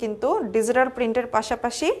মধ্যে কিন্তু ডিজিটাল প্রিন্টের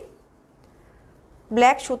পাশাপাশি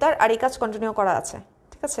ব্ল্যাক সুতার আরি কাজ কন্টিনিউ করা আছে,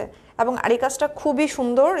 ঠিক আছে, এবং আরি কাজটা খুবই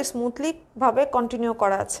সুন্দর স্মুথলি ভাবে কন্টিনিউ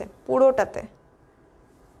করা আছে পুরোটাতে।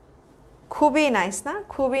 খুবই নাইস না,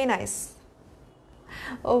 খুবই নাইস।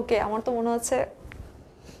 ওকে, আমার তো মনে হচ্ছে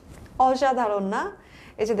অসাধারণ না?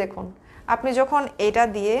 এই যে দেখুন আপনি যখন এটা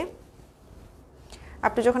দিয়ে,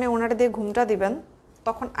 আপনি যখন এই ওনাটা দিয়ে ঘুমটা দিবেন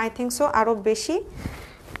তখন আই থিঙ্ক সো আরো বেশি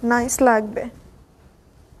নাইস লাগবে।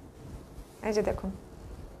 এই যে দেখুন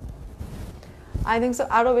আই থিঙ্ক সো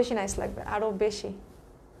আরো বেশি নাইস লাগবে, আরো বেশি।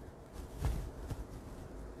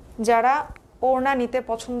 যারা ওড়না নিতে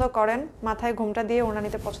পছন্দ করেন, মাথায় ঘোমটা দিয়ে ওড়না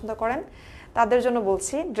নিতে পছন্দ করেন, তাদের জন্য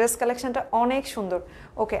বলছি ড্রেস কালেকশনটা অনেক সুন্দর।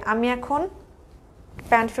 ওকে, আমি এখন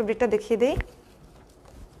প্যান্ট ফেব্রিকটা দেখিয়ে দিই।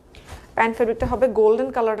 প্যান্ট ফেব্রিকটা হবে গোল্ডেন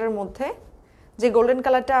কালারের মধ্যে, যে গোল্ডেন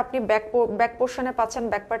কালারটা আপনি ব্যাক পোর্শনে পাচ্ছেন,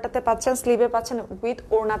 ব্যাক পার্টটাতে পাচ্ছেন, স্লিভে পাচ্ছেন, উইথ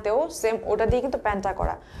ওড়নাতেও সেম ওটা দিয়ে কিন্তু প্যান্টটা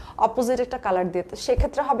করা, অপোজিট একটা কালার দিয়ে। তো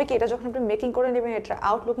সেক্ষেত্রে হবে কি, এটা যখন আপনি মেকিং করে নেবেন এটার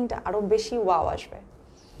আউটলুকিংটা আরও বেশি ওয়াও আসবে,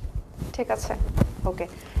 ঠিক আছে। ওকে,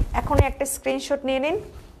 এখনই একটা স্ক্রিনশট নিয়ে নিন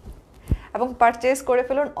এবং পারচেজ করে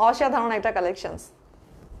ফেলুন অসাধারণ একটা কালেকশনস,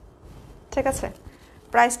 ঠিক আছে।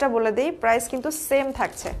 প্রাইসটা বলে দিই, প্রাইস কিন্তু সেম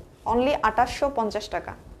থাকছে, অনলি 2850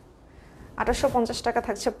 টাকা। 2850 টাকা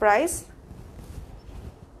থাকছে প্রাইস।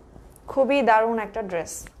 খুবই দারুণ একটা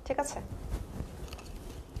ড্রেস, ঠিক আছে।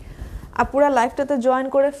 আপুরা লাইভটাতে জয়েন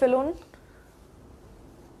করে ফেলুন।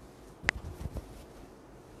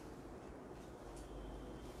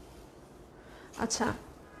 আচ্ছা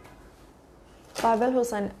পাবেল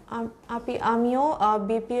হোসেন আপি, আমিও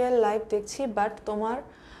বিপিএল লাইভ দেখছি বাট তোমার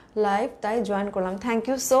লাইভ তাই জয়েন করলাম। থ্যাংক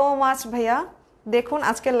ইউ সো মাচ ভাইয়া। দেখুন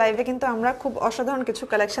আজকের লাইভে কিন্তু আমরা খুব অসাধারণ কিছু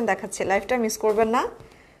কালেকশন দেখাচ্ছি, লাইভটা মিস করবেন না,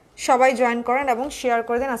 সবাই জয়েন করেন এবং শেয়ার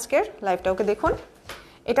করে দিন আজকের লাইভটা। ওকে দেখুন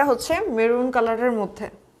এটা হচ্ছে মেরুন কালারের মধ্যে,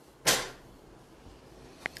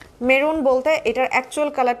 মেরুন বলতে এটার অ্যাকচুয়াল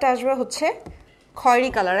কালারটা আসবে হচ্ছে খয়েরি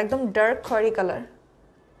কালার, একদম ডার্ক খয়েরি কালার,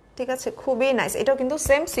 ঠিক আছে, খুবই নাইস। এটাও কিন্তু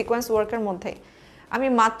সেম সিকোয়েন্স ওয়ার্কের মধ্যে। আমি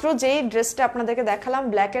মাত্র যেই ড্রেসটা আপনাদেরকে দেখালাম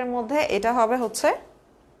ব্ল্যাকের মধ্যে, এটা হবে হচ্ছে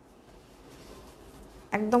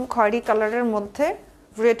একদম খয়েরি কালারের মধ্যে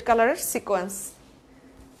রেড কালারের সিকোয়েন্স।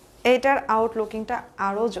 এইটার আউটলুকিংটা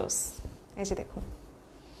আরও জোস, এই যে দেখুন।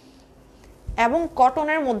 এবং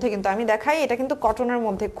কটনের মধ্যে কিন্তু আমি দেখাই, এটা কিন্তু কটনের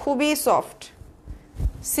মধ্যে খুবই সফট,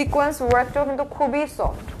 সিকোয়েন্স ওয়ার্কটাও কিন্তু খুবই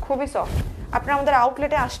সফট, খুবই সফট। আপনারা আমাদের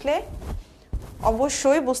আউটলেটে আসলে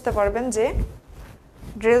অবশ্যই বুঝতে পারবেন যে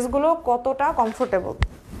ড্রেসগুলো কতটা কমফোর্টেবল।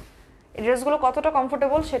 এই ড্রেসগুলো কতটা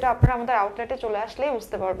কমফোর্টেবল সেটা আপনারা আমাদের আউটলেটে চলে আসলেই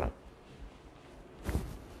বুঝতে পারবেন।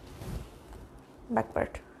 ব্যাক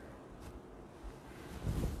পার্ট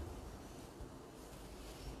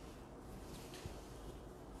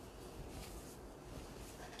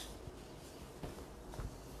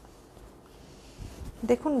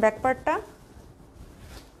দেখুন, ব্যাক পার্টটা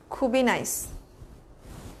খুবই নাইস,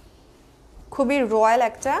 খুবই রয়্যাল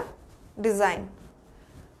একটা ডিজাইন,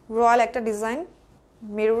 রয়্যাল একটা ডিজাইন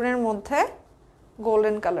মেরুনের মধ্যে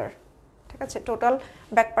গোল্ডেন কালার, ঠিক আছে। টোটাল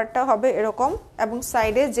ব্যাক পার্টটা হবে এরকম এবং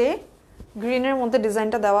সাইডে যে গ্রিনের মধ্যে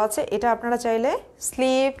ডিজাইনটা দেওয়া আছে এটা আপনারা চাইলে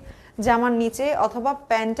স্লিভ, জামার নিচে অথবা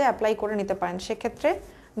প্যান্টে অ্যাপ্লাই করে নিতে পারেন, সেক্ষেত্রে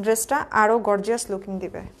ড্রেসটা আরও গর্জিয়াস লুকিং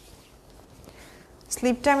দিবে।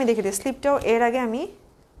 স্লিভটা আমি দেখিয়ে দিই, স্লিভটাও এর আগে আমি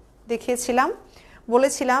দেখিয়েছিলাম,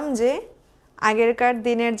 বলেছিলাম যে আগেরকার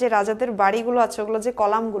দিনের যে রাজাদের বাড়িগুলো আছে ওগুলো যে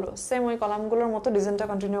কলামগুলো সেম ওই কলামগুলোর মতো ডিজাইনটা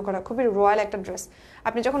কন্টিনিউ করা, খুবই রয়্যাল একটা ড্রেস।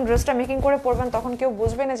 আপনি যখন ড্রেসটা মেকিং করে পরবেন তখন কেউ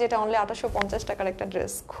বুঝবে না যে এটা অনলি 850 টাকার একটা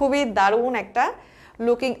ড্রেস, খুবই দারুণ একটা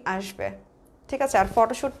লুকিং আসবে, ঠিক আছে। আর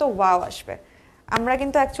ফটোশ্যুট তো ওয়াও আসবে। আমরা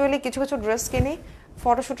কিন্তু অ্যাকচুয়ালি কিছু কিছু ড্রেস কিনি,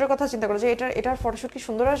 ফটোশ্যুটের কথা চিন্তা করো যে এটার ফটোশ্যুট কি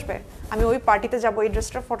সুন্দর আসবে, আমি ওই পার্টিতে যাব, এই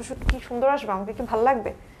ড্রেসটার ফটোশ্যুট কি সুন্দর আসবে, আমাকে কি ভালো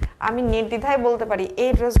লাগবে। আমি নির্দ্বিধায় বলতে পারি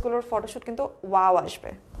এই ড্রেসগুলোর ফটোশ্যুট কিন্তু ওয়াও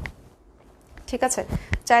আসবে, ঠিক আছে।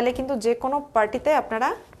 চাইলে কিন্তু যে কোনো পার্টিতে আপনারা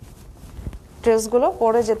ড্রেসগুলো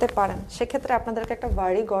পরে যেতে পারেন, সেক্ষেত্রে আপনাদেরকে একটা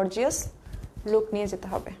ভারি গর্জিয়াস লুক নিয়ে যেতে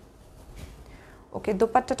হবে। ওকে,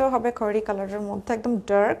 দোপাট্টাটাও হবে খয়েরি কালারের মধ্যে, একদম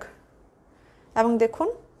ডার্ক। এবং দেখুন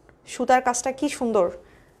সুতার কাজটা কি সুন্দর,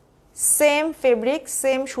 সেম ফেব্রিক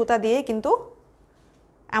সেম সুতা দিয়ে কিন্তু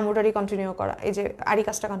এমব্রয়ডারি কন্টিনিউ করা, এই যে আরি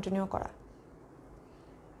কাজটা কন্টিনিউ করা,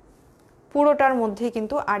 পুরোটার মধ্যেই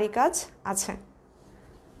কিন্তু আরি কাজ আছে।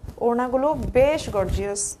 ওড়নাগুলো বেশ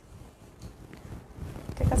গর্জিয়াস,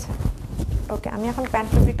 ঠিক আছে। ওকে, আমি এখন প্যান্ট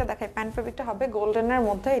ফেব্রিকটা দেখাই। প্যান্ট ফেব্রিকটা হবে গোল্ডেনের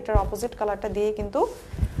মধ্যে, এটার অপোজিট কালারটা দিয়ে কিন্তু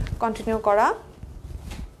কন্টিনিউ করা,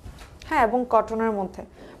 হ্যাঁ, এবং কটনের মধ্যে।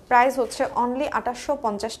 প্রাইস হচ্ছে অনলি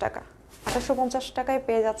 2850 টাকা। 2850 টাকায়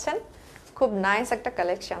পেয়ে যাচ্ছেন খুব নাইস একটা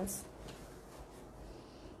কালেকশনস।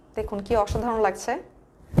 দেখুন কি অসাধারণ লাগছে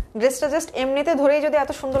ড্রেসটা, জাস্ট এমনিতে ধরেই যদি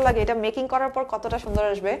এত সুন্দর লাগে, এটা মেকিং করার পর কতটা সুন্দর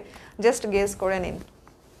আসবে জাস্ট গেস করে নিন।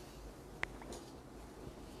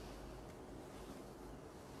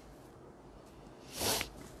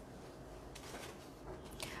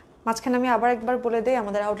 মাঝখানে আমি আবার একবার বলে দিই,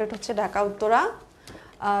 আমাদের আউটলেট হচ্ছে Dhaka Uttara,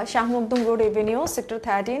 Shah Makhdum road Avenue, sector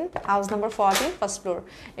 13, house number 14, first floor.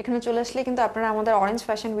 এখানে চলে আসলে কিন্তু আপনারা আমাদের অরেঞ্জ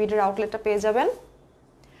ফ্যাশন উইডের আউটলেটটা পেয়ে যাবেন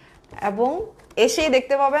এবং এসেই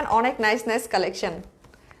দেখতে পাবেন অনেক নাইস নাইস কালেকশন।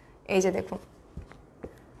 এই যে দেখুন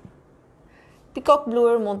পিকক ব্লু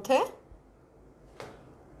এর মধ্যে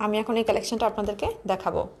আমি এখন এই কালেকশনটা আপনাদেরকে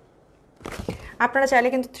দেখাবো। আপনারা চাইলে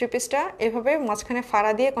কিন্তু থ্রি পিসটা এভাবে মাঝখানে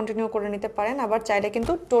ফাড়া দিয়ে কন্টিনিউ করে নিতে পারেন, আবার চাইলে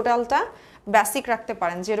কিন্তু টোটালটা বেসিক রাখতে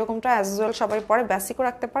পারেন, যেরকমটা অ্যাজ ইউজুয়াল সবাই পরে বেসিকও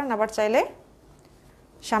রাখতে পারেন, আবার চাইলে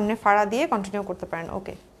সামনে ফাড়া দিয়ে কন্টিনিউ করতে পারেন।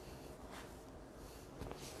 ওকে,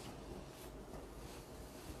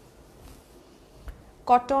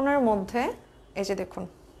 কটনের মধ্যে এই যে দেখুন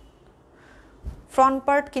ফ্রন্ট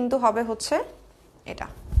পার্ট কিন্তু হবে হচ্ছে এটা,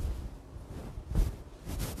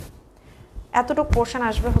 এতটুকু পোর্শন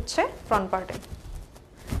আসবে হচ্ছে ফ্রন্ট পার্টে,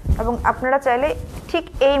 এবং আপনারা চাইলে ঠিক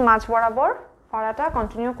এই মাঝ বরাবর ফাড়াটা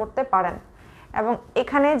কন্টিনিউ করতে পারেন। এবং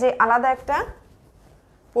এখানে যে আলাদা একটা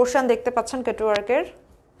পোর্শন দেখতে পাচ্ছেন কাটওয়ার্কের,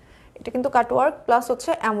 এটা কিন্তু কাটওয়ার্ক প্লাস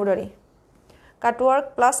হচ্ছে এমব্রয়ডারি, কাটওয়ার্ক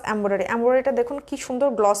প্লাস এমব্রয়ডারি। এমব্রয়ডারিটা দেখুন কি সুন্দর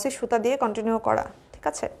গ্লসি সুতা দিয়ে কন্টিনিউ করা, ঠিক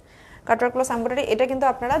আছে। কাটওয়ার্ক প্লাস এমব্রয়ডারি, এটা কিন্তু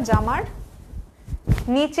আপনারা জামার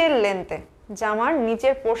নিচের লেন্থে, জামার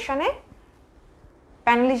নিচের পোর্শনে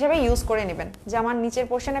প্যানেল হিসেবে ইউজ করে নেবেন, জামার নিচের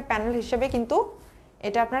পোর্শনে প্যানেল হিসেবে কিন্তু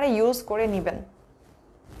এটা আপনারা ইউজ করে নেবেন,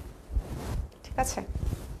 ঠিক আছে।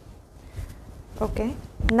 ওকে,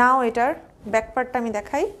 নাও এটার ব্যাক পার্টটা আমি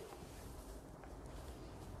দেখাই।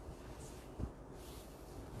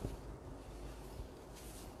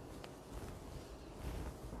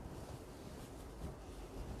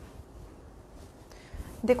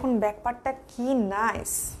 দেখুন ব্যাক পার্টটা কি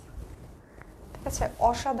নাইস, ঠিক আছে,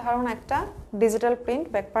 অসাধারণ একটা ডিজিটাল প্রিন্ট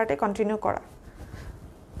ব্যাক পার্টে কন্টিনিউ করা।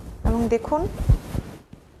 এবং দেখুন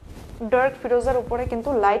ডার্ক ফিরোজার উপরে কিন্তু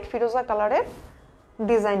লাইট ফিরোজা কালারের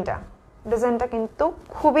ডিজাইনটা কিন্তু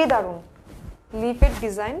খুবই দারুণ, লিফের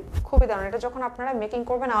ডিজাইন খুবই দারুণ। এটা যখন আপনারা মেকিং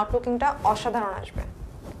করবেন আউটলুকিংটা অসাধারণ আসবে,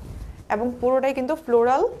 এবং পুরোটাই কিন্তু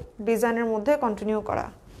ফ্লোরাল ডিজাইনের মধ্যে কন্টিনিউ করা,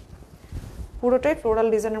 পুরোটাই ফ্লোরাল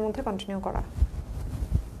ডিজাইনের মধ্যে কন্টিনিউ করা।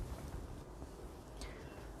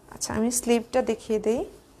 আচ্ছা, আমি স্লিভটা দেখিয়ে দেই।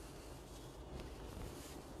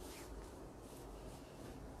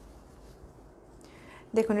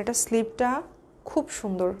 দেখুন এটা স্লিভটা খুব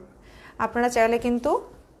সুন্দর, আপনারা চাইলে কিন্তু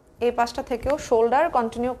এই পাশটা থেকেও শোল্ডার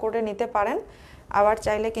কন্টিনিউ করে নিতে পারেন, আবার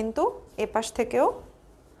চাইলে কিন্তু এই পাশ থেকেও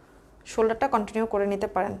শোল্ডারটা কন্টিনিউ করে নিতে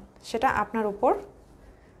পারেন, সেটা আপনার উপর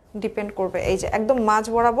ডিপেন্ড করবে। এই যে একদম মাঝ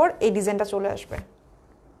বরাবর এই ডিজাইনটা চলে আসবে,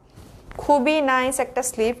 খুবই নাইস একটা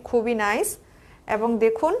স্লিভ, খুবই নাইস। এবং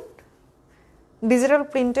দেখুন ডিজিটাল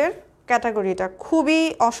প্রিন্টের ক্যাটাগরিটা খুবই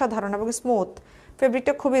অসাধারণ এবং স্মুথ,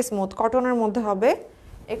 ফেব্রিকটা খুবই স্মুথ, কটনের মধ্যে হবে।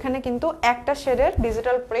 এখানে কিন্তু একটা শেডের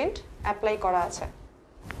ডিজিটাল প্রিন্ট অ্যাপ্লাই করা আছে,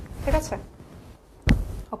 ঠিক আছে।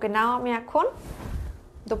 ওকে, নাও আমি এখন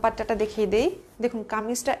দোপাট্টাটা দেখিয়ে দেই। দেখুন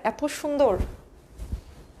কামিজটা এত সুন্দর,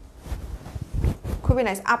 খুবই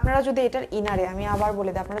নাইস। আপনারা যদি এটার ইনারে, আমি আবার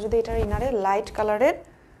বলে দিই, আপনারা যদি এটার ইনারে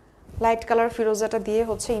লাইট কালার ফিরোজাটা দিয়ে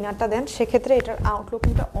হচ্ছে ইনারটা দেন, সেক্ষেত্রে এটার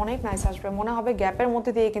আউটলুকিংটা অনেক নাইস আসবে, মনে হবে গ্যাপের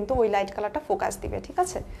মধ্যে দিয়ে কিন্তু ওই লাইট কালারটা ফোকাস দিবে, ঠিক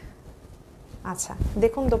আছে। আচ্ছা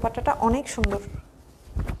দেখুন দোপাট্টাটা অনেক সুন্দর,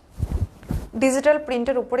 ডিজিটাল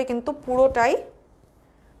প্রিন্টের উপরে কিন্তু পুরোটাই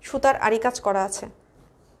সুতার আরি কাজ করা আছে।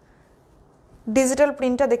 ডিজিটাল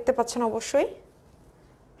প্রিন্টটা দেখতে পাচ্ছেন অবশ্যই,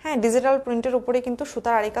 হ্যাঁ ডিজিটাল প্রিন্টের উপরে কিন্তু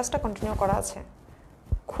সুতার আরি কাজটা কন্টিনিউ করা আছে।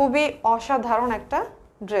 খুবই অসাধারণ একটা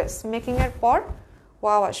ড্রেস, মেকিংয়ের পর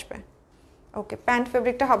ওয়াও আসবে। ওকে, প্যান্ট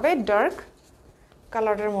ফেব্রিকটা হবে ডার্ক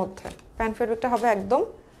কালারের মধ্যে, প্যান্ট ফেব্রিকটা হবে একদম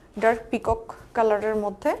ডার্ক পিকক কালারের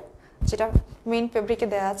মধ্যে, যেটা মেইন ফেব্রিকে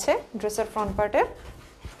দেওয়া আছে ড্রেসের ফ্রন্ট পার্টে।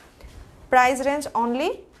 প্রাইস রেঞ্জ অনলি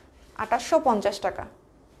 2850 টাকা,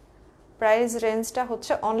 প্রাইস রেঞ্জটা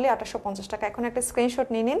হচ্ছে অনলি 2850 টাকা। এখন একটা স্ক্রিনশট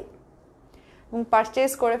নিয়ে নিন এবং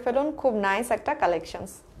পারচেজ করে ফেলুন, খুব নাইস একটা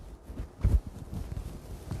কালেকশনস।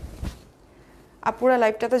 আপুরা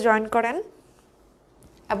লাইভটাতে জয়েন করেন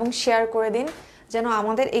এবং শেয়ার করে দিন যেন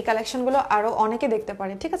আমাদের এই কালেকশনগুলো আরও অনেকে দেখতে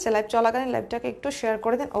পারে, ঠিক আছে? লাইভ চলাকালীন লাইভটাকে একটু শেয়ার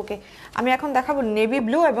করে দিন। ওকে, আমি এখন দেখাবো নেভি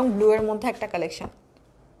ব্লু এবং ব্লু এর মধ্যে একটা কালেকশন।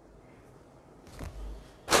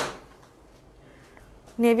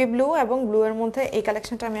 নেভি ব্লু এবং ব্লু এর মধ্যে এই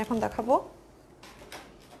কালেকশনটা আমি এখন দেখাবো।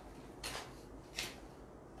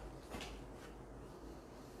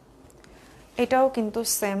 এটাও কিন্তু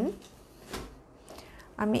সেম,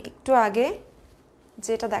 আমি একটু আগে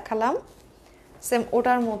যেটা দেখালাম সেম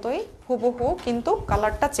ওটার মতোই হুবহু, কিন্তু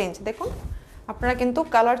কালারটা চেঞ্জ। দেখুন আপনারা কিন্তু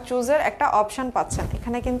কালার চুজের একটা অপশান পাচ্ছেন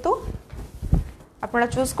এখানে, কিন্তু আপনারা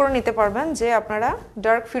চুজ করে নিতে পারবেন যে আপনারা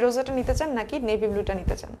ডার্ক ফিরোজাটা নিতে চান নাকি নেভি ব্লুটা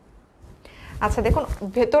নিতে চান। আচ্ছা দেখুন,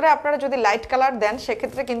 ভেতরে আপনারা যদি লাইট কালার দেন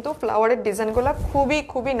সেক্ষেত্রে কিন্তু ফ্লাওয়ারের ডিজাইনগুলো খুবই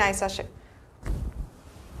খুবই নাইস আসে,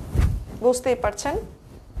 বুঝতেই পারছেন।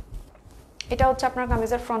 এটা হচ্ছে আপনার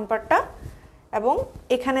কামিজের ফ্রন্ট পার্টটা, এবং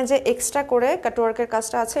এখানে যে এক্সট্রা করে কাটওয়ার্কের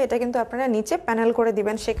কাজটা আছে এটা কিন্তু আপনারা নিচে প্যানেল করে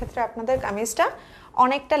দিবেন, সেক্ষেত্রে আপনাদের কামিজটা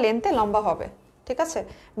অনেকটা লেন্থে লম্বা হবে, ঠিক আছে?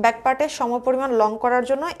 ব্যাক পার্টের সমপরিমাণ লং করার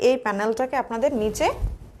জন্য এই প্যানেলটাকে আপনাদের নিচে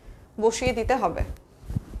বসিয়ে দিতে হবে।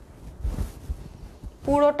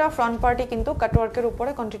 পুরোটা ফ্রন্ট পার্টই কিন্তু কাটওয়ার্কের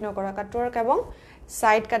উপরে কন্টিনিউ করা, কাটওয়ার্ক এবং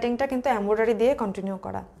সাইড কাটিংটা কিন্তু এমব্রয়ডারি দিয়ে কন্টিনিউ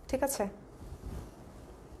করা, ঠিক আছে?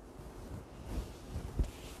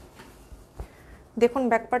 দেখুন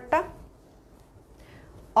ব্যাক পার্টটা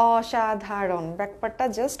অসাধারণ, ব্যাক পার্টটা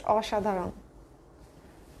জাস্ট অসাধারণ,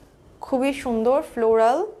 খুবই সুন্দর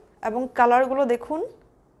ফ্লোরাল, এবং কালারগুলো দেখুন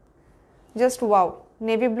জাস্ট ওয়াও।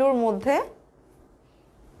 নেভি ব্লুর মধ্যে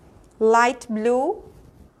লাইট ব্লু,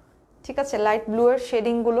 ঠিক আছে, লাইট ব্লু এর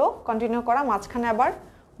শেডিংগুলো কন্টিনিউ করা, মাঝখানে আবার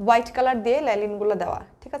হোয়াইট কালার দিয়ে লাইনগুলো দেওয়া,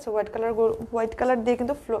 ঠিক আছে? হোয়াইট কালার দিয়ে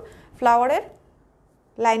কিন্তু ফ্লাওয়ারের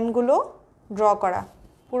লাইনগুলো ড্র করা,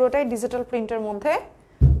 পুরোটাই ডিজিটাল প্রিন্টের মধ্যে,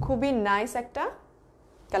 খুবই নাইস একটা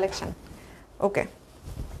কালেকশন। ওকে,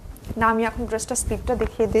 না আমি এখন ড্রেসটা স্লিপটা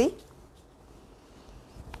দেখিয়ে দিই।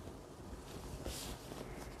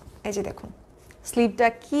 এই যে দেখুন স্লিপটা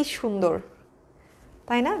কি সুন্দর,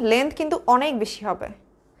 তাই না? লেন্থ কিন্তু অনেক বেশি হবে,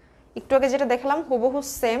 একটু আগে যেটা দেখালাম হুবহু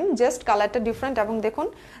সেম, জাস্ট কালারটা ডিফারেন্ট। এবং দেখুন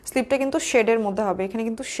স্লিপটা কিন্তু শেডের মধ্যে হবে, এখানে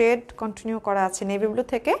কিন্তু শেড কন্টিনিউ করা আছে, নেভি ব্লু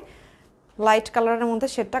থেকে লাইট কালারের মধ্যে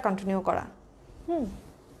শেডটা কন্টিনিউ করা।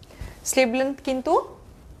 স্লিভ লেন্থ কিন্তু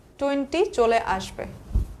 20 চলে আসবে।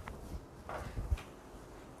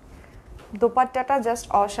 দোপাট্টাটা জাস্ট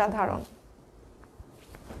অসাধারণ।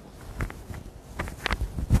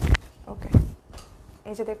 ওকে,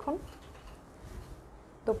 এই যে দেখুন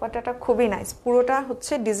দোপাট্টাটা খুবই নাইস, পুরোটা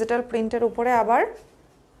হচ্ছে ডিজিটাল প্রিন্টের উপরে আবার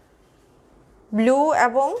ব্লু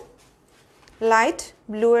এবং লাইট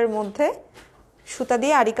ব্লু এর মধ্যে সুতা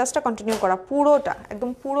দিয়ে আরি কাজটা কন্টিনিউ করা, পুরোটা একদম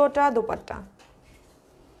পুরোটা দোপাট্টা,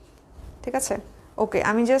 ঠিক আছে? ওকে,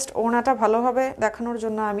 আমি জাস্ট ওড়নাটা ভালোভাবে দেখানোর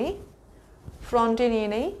জন্য আমি ফ্রন্টে নিয়ে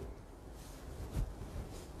নেই,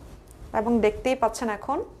 এবং দেখতেই পাচ্ছেন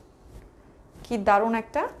এখন কি দারুণ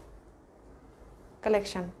একটা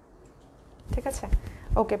কালেকশন, ঠিক আছে?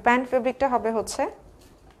 ওকে, প্যান্ট ফেব্রিকটা হবে হচ্ছে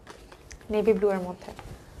নেভি ব্লু এর মধ্যে,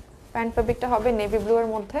 প্যান্ট ফেব্রিকটা হবে নেভি ব্লু এর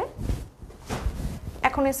মধ্যে।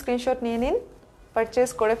 এখন স্ক্রিনশট নিয়ে নিন, পারচেজ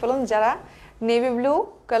করে ফেলুন। যারা নেভি ব্লু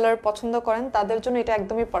কালার পছন্দ করেন তাদের জন্য এটা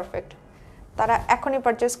একদমই পারফেক্ট, তারা এখনই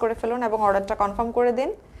পারচেজ করে ফেলুন এবং অর্ডারটা কনফার্ম করে দিন।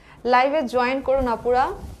 লাইভে জয়েন করুন আপুরা।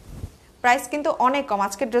 প্রাইস কিন্তু অনেক কম,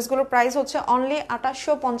 আজকের ড্রেসগুলোর প্রাইস হচ্ছে অনলি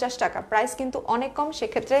 2850 টাকা, প্রাইস কিন্তু অনেক কম।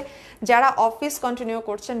 সেক্ষেত্রে যারা অফিস কন্টিনিউ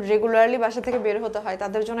করছেন, রেগুলারলি বাসা থেকে বের হতে হয়,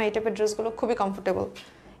 তাদের জন্য এই টাইপের ড্রেসগুলো খুবই কমফোর্টেবল,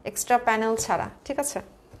 এক্সট্রা প্যানেল ছাড়া, ঠিক আছে?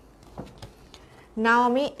 নাও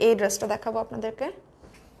আমি এই ড্রেসটা দেখাবো আপনাদেরকে।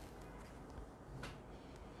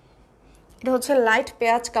 এটা হচ্ছে লাইট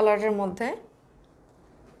পেঁয়াজ কালারের মধ্যে,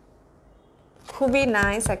 খুবই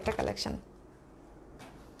নাইস একটা কালেকশন।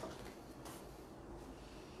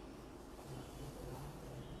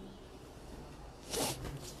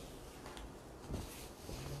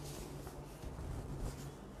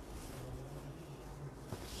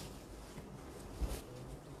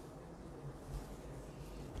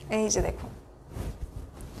 এই যে দেখুন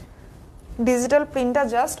ডিজিটাল প্রিন্টটা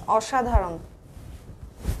জাস্ট অসাধারণ।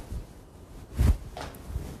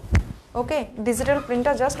 ওকে, ডিজিটাল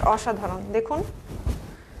প্রিন্টটা জাস্ট অসাধারণ। দেখুন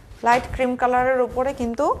লাইট ক্রিম কালারের উপরে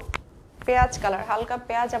কিন্তু পেঁয়াজ কালার, হালকা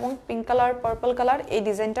পেঁয়াজ এবং পিঙ্ক কালার, পার্পল কালার, এই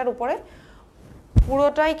ডিজাইনটার উপরে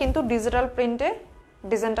পুরোটাই কিন্তু ডিজিটাল প্রিন্টে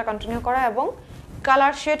ডিজাইনটা কন্টিনিউ করা এবং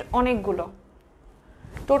কালার শেড অনেকগুলো।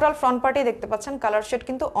 টোটাল ফ্রন্ট পার্টে দেখতে পাচ্ছেন কালার শেড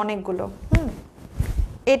কিন্তু অনেকগুলো।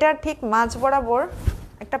 এটার ঠিক মাঝ বরাবর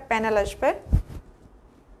একটা প্যানেল আসবে।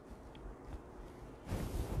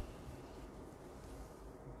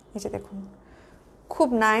 এই যে দেখুন খুব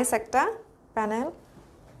নাইস একটা প্যানেল,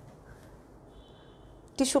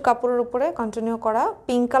 টিস্যু কাপড়ের উপরে কন্টিনিউ করা,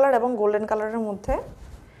 পিঙ্ক কালার এবং গোল্ডেন কালারের মধ্যে,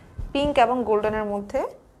 পিঙ্ক এবং গোল্ডেনের মধ্যে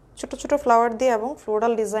ছোট ছোট ফ্লাওয়ার দিয়ে এবং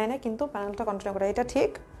ফ্লোরাল ডিজাইনে কিন্তু প্যানেলটা কন্টিনিউ করা। এটা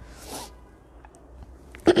ঠিক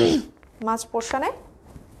মাঝ পোর্শনে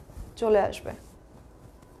চলে আসবে।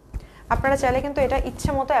 আপনারা চাইলে কিন্তু এটা ইচ্ছে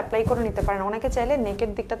মতো অ্যাপ্লাই করে নিতে পারেন, অনেকে চাইলে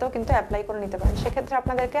নেকের দিকটাতেও কিন্তু অ্যাপ্লাই করে নিতে পারেন। সেক্ষেত্রে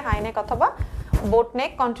আপনাদেরকে হাই নেক অথবা বোট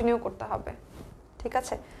নেক কন্টিনিউ করতে হবে, ঠিক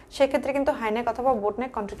আছে? সেক্ষেত্রে কিন্তু হাই নেক অথবা বোট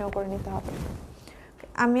নেক কন্টিনিউ করে নিতে হবে।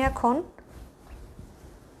 আমি এখন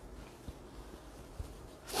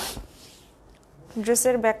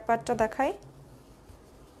ড্রেসের ব্যাক পার্টটা দেখাই।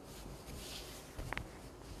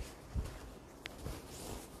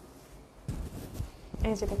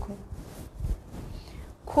 এই যে দেখুন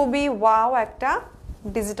খুবই ওয়াও একটা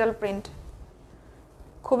ডিজিটাল প্রিন্ট,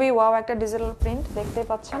 খুবই ওয়াও একটা ডিজিটাল প্রিন্ট দেখতে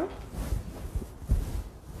পাচ্ছেন।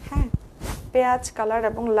 হ্যাঁ, পেঁয়াজ কালার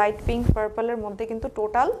এবং লাইট পিঙ্ক পার্পলের মধ্যে কিন্তু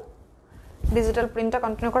টোটাল ডিজিটাল প্রিন্টটা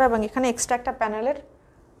কন্টিনিউ করা এবং এখানে এক্সট্রা একটা প্যানেলের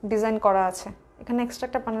ডিজাইন করা আছে, এখানে এক্সট্রা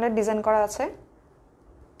একটা প্যানেলের ডিজাইন করা আছে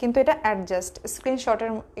কিন্তু এটা অ্যাডজাস্ট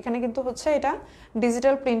স্ক্রিনশটের। এখানে কিন্তু হচ্ছে এটা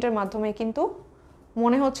ডিজিটাল প্রিন্টের মাধ্যমে কিন্তু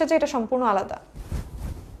মনে হচ্ছে যে এটা সম্পূর্ণ আলাদা,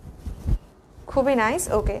 খুবই নাইস।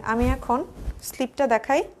 ওকে, আমি এখন স্লিপটা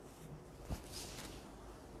দেখাই।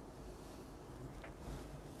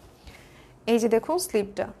 এই যে দেখুন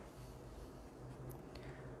স্লিভটা,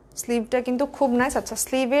 স্লিভটা কিন্তু খুব নাইস। আচ্ছা,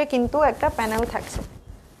 স্লিভে কিন্তু একটা প্যানেল থাকছে,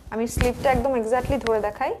 আমি স্লিভটা একদম এক্স্যাক্টলি ধরে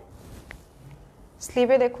দেখাই।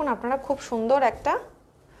 স্লিভে দেখুন আপনারা খুব সুন্দর একটা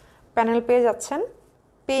প্যানেল পেয়ে যাচ্ছেন,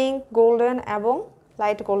 পিঙ্ক, গোল্ডেন এবং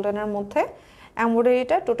লাইট গোল্ডেনের মধ্যে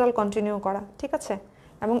এমব্রয়ডারিটা টোটাল কন্টিনিউ করা, ঠিক আছে?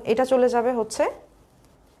 এবং এটা চলে যাবে হচ্ছে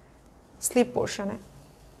স্লিভ পোর্শনে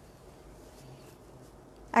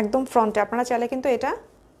একদম ফ্রন্টে। আপনারা চাইলে কিন্তু এটা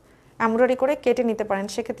এমব্রয়ডারি করে কেটে নিতে পারেন,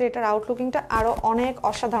 সেক্ষেত্রে এটার আউটলুকিংটা আরও অনেক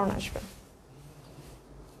অসাধারণ আসবে।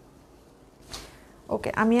 ওকে,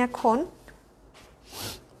 আমি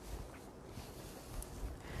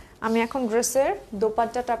এখন ড্রেসের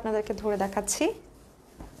দোপাট্টাটা আপনাদেরকে ধরে দেখাচ্ছি।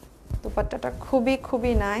 দোপাট্টাটা খুবই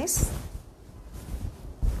খুবই নাইস।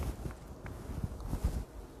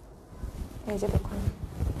 এই যে দেখুন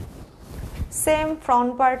সেম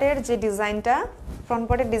ফ্রন্ট পার্টের যে ডিজাইনটা, ফ্রন্ট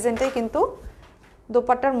পার্টের ডিজাইনটাই কিন্তু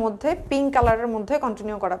দোপাট্টার মধ্যে পিঙ্ক কালারের মধ্যে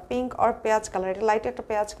কন্টিনিউ করা, পিঙ্ক আর পেঁয়াজ কালার, লাইট একটা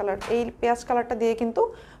পেঁয়াজ কালার, এই পেঁয়াজ কালারটা দিয়ে কিন্তু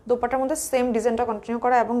দোপাট্টার মধ্যে সেম ডিজাইনটা কন্টিনিউ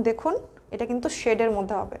করা এবং দেখুন এটা কিন্তু শেডের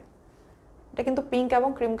মধ্যে হবে, এটা কিন্তু পিঙ্ক এবং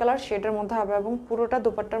ক্রিম কালার শেডের মধ্যে হবে এবং পুরোটা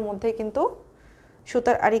দোপাট্টার মধ্যে কিন্তু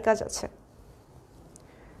সুতার আরি কাজ আছে।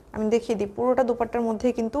 আমি দেখিয়ে দিই, পুরোটা দোপাট্টার মধ্যে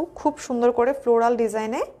কিন্তু খুব সুন্দর করে ফ্লোরাল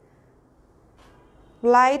ডিজাইনে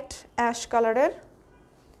লাইট অ্যাশ কালারের,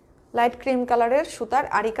 লাইট ক্রিম কালারের সুতার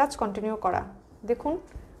আরি কাজ কন্টিনিউ করা। দেখুন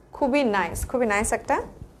খুবই নাইস একটা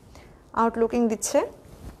আউটলুকিং দিচ্ছে।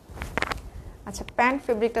 আচ্ছা, প্যান্ট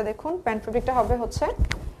ফেব্রিকটা দেখুন, প্যান্ট ফেব্রিকটা হবে হচ্ছে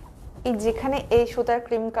এই যেখানে এই সুতার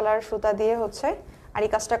ক্রিম কালার সুতা দিয়ে হচ্ছে আরি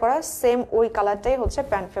কাজটা করা, সেম ওই কালারটাই হচ্ছে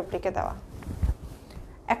প্যান্ট ফেব্রিকে দেওয়া।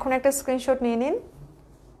 এখন একটা স্ক্রিনশট নিয়ে নিন।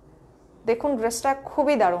 দেখুন ড্রেসটা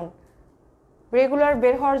খুবই দারুণ, রেগুলার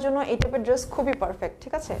বের হওয়ার জন্য এই টাইপের ড্রেস খুবই পারফেক্ট,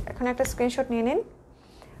 ঠিক আছে? এখন একটা স্ক্রিনশট নিয়ে নিন।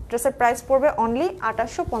 ড্রেসের প্রাইস পড়বে অনলি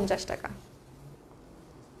 2850 টাকা।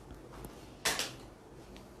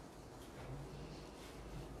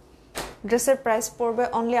 ড্রেসের প্রাইস পড়বে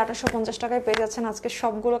অনলি 2850 টাকায় পেয়ে যাচ্ছেন আজকে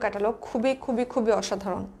সবগুলো ক্যাটালগ, খুবই খুবই খুবই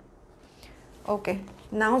অসাধারণ। ওকে,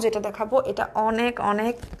 নাও যেটা দেখাবো এটা অনেক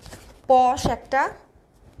অনেক পশ একটা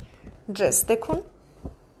ড্রেস। দেখুন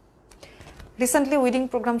রিসেন্টলি উইডিং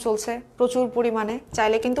প্রোগ্রাম চলছে প্রচুর পরিমাণে,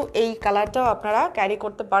 চাইলে কিন্তু এই কালারটাও আপনারা ক্যারি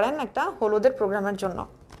করতে পারেন একটা হলুদের প্রোগ্রামের জন্য।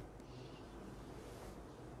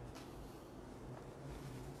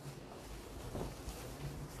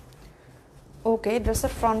 ওকে,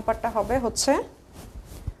 ড্রেসের ফ্রন্ট পার্টটা হবে হচ্ছে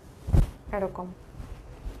এরকম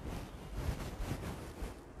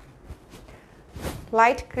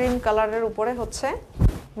লাইট ক্রিম কালারের উপরে হচ্ছে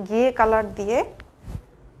ঘিয়ে কালার দিয়ে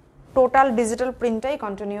টোটাল ডিজিটাল প্রিন্টটাই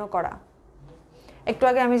কন্টিনিউ করা। একটু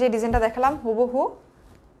আগে আমি যে ডিজাইনটা দেখালাম হুবহু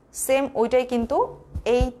সেম ওইটাই কিন্তু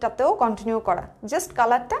এইটাতেও কন্টিনিউ করা, জাস্ট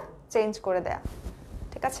কালারটা চেঞ্জ করে দেয়া,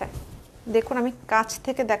 ঠিক আছে। দেখুন আমি কাছ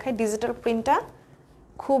থেকে দেখাই, ডিজিটাল প্রিন্টটা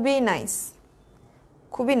খুবই নাইস,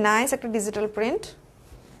 খুবই নাইস একটা ডিজিটাল প্রিন্ট।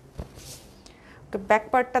 ব্যাক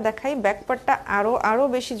পার্টটা দেখাই, ব্যাক পার্টটা আরো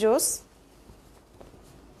বেশি জোস।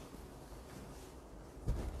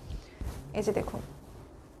 এই যে দেখুন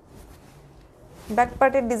ব্যাক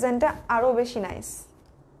পার্টের ডিজাইনটা আরো বেশি নাইস,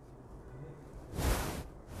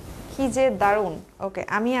 কি যে দারুণ। ওকে,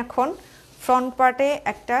 আমি এখন ফ্রন্ট পার্টে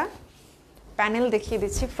একটা প্যানেল দেখিয়ে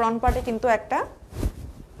দিচ্ছি। ফ্রন্ট পার্টে কিন্তু একটা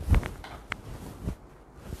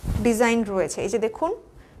ডিজাইন রয়েছে, এই যে দেখুন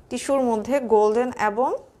টিস্যুর মধ্যে গোল্ডেন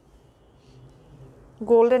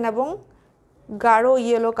এবং গাঢ়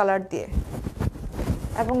ইয়েলো কালার দিয়ে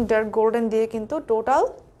এবং ডার্ক গোল্ডেন দিয়ে কিন্তু টোটাল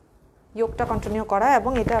ইয়োগটা কন্টিনিউ করা,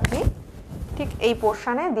 এবং এটা আপনি ঠিক এই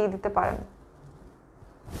পোর্শনে দিয়ে দিতে পারেন।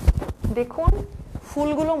 দেখুন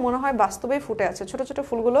ফুলগুলো মনে হয় বাস্তবেই ফুটে আছে, ছোট ছোট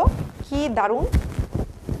ফুলগুলো কি দারুণ,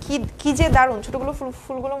 কি যে দারুণ। ছোটগুলো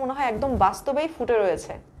ফুলগুলো মনে হয় একদম বাস্তবেই ফুটে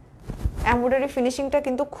রয়েছে। এমব্রয়ডারি ফিনিশিংটা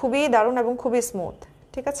কিন্তু খুবই দারুণ এবং খুবই স্মুথ,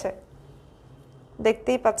 ঠিক আছে,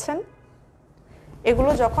 দেখতেই পাচ্ছেন। এগুলো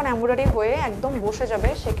যখন এমব্রয়ডারি হয়ে একদম বসে যাবে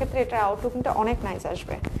সেক্ষেত্রে এটা আউটলুকিংটা অনেক নাইস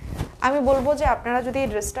আসবে। আমি বলবো যে আপনারা যদি এই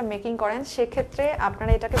ড্রেসটা মেকিং করেন সেক্ষেত্রে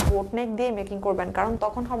আপনারা এটাকে বোট নেক দিয়ে মেকিং করবেন, কারণ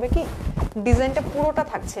তখন হবে কি ডিজাইনটা পুরোটা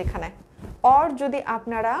থাকছে এখানে। আর যদি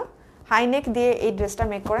আপনারা হাই নেক দিয়ে এই ড্রেসটা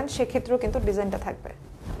মেক করেন সেক্ষেত্রেও কিন্তু ডিজাইনটা থাকবে।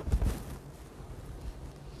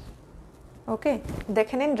 ওকে,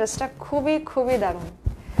 দেখে নিন ড্রেসটা খুবই দারুণ।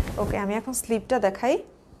 ওকে, আমি এখন স্লিভটা দেখাই।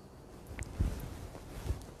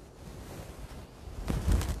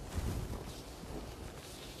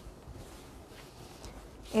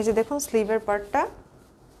 এই যে দেখুন স্লিভের পার্টটা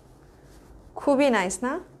খুবই নাইস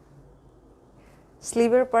না,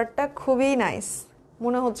 স্লিভের পার্টটা খুবই নাইস,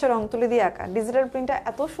 মনে হচ্ছে রং তুলি দিয়ে আঁকা। ডিজিটাল প্রিন্টটা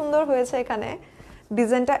এত সুন্দর হয়েছে এখানে,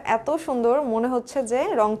 ডিজাইনটা এত সুন্দর, মনে হচ্ছে যে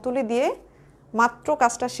রং তুলি দিয়ে মাত্র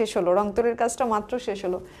কাজটা শেষ হলো, রং তুলির কাজটা মাত্র শেষ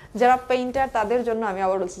হলো। যারা পেইন্টার তাদের জন্য, আমি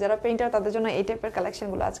আবার বলছি, যারা পেইন্টার তাদের জন্য এই টাইপের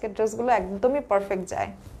কালেকশনগুলো, আজকের ড্রেসগুলো একদমই পারফেক্ট যায়।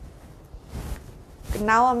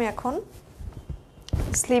 নাও আমি এখন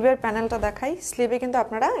স্লিভের প্যানেলটা দেখাই। স্লিভে কিন্তু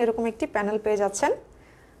আপনারা এরকম একটি প্যানেল পেয়ে যাচ্ছেন,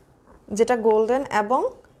 যেটা গোল্ডেন এবং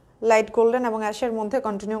লাইট গোল্ডেন এবং অ্যাশের মধ্যে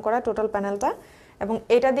কন্টিনিউ করা টোটাল প্যানেলটা, এবং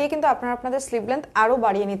এটা দিয়ে কিন্তু আপনারা আপনাদের স্লিভ লেন্থ আরও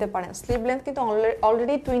বাড়িয়ে নিতে পারেন। স্লিভ লেন্থ কিন্তু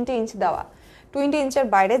অলরেডি 20 ইঞ্চ দেওয়া, 20 ইঞ্চের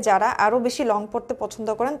বাইরে যারা আরও বেশি লং পড়তে পছন্দ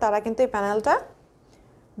করেন তারা কিন্তু এই প্যানেলটা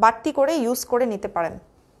বাড়তি করে ইউজ করে নিতে পারেন।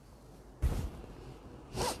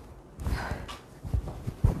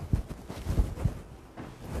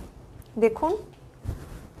 দেখুন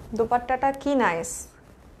দোপাট্টাটা কি নাইস,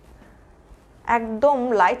 একদম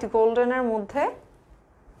লাইট গোল্ডেনের মধ্যে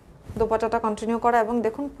দোপাট্টাটা কন্টিনিউ করা, এবং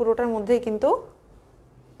দেখুন পুরোটার মধ্যেই কিন্তু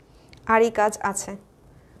আরি কাজ আছে,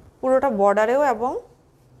 পুরোটা বর্ডারেও এবং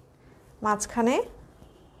মাঝখানে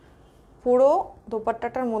পুরো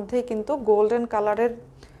দোপাট্টাটার মধ্যেই কিন্তু গোল্ডেন কালারের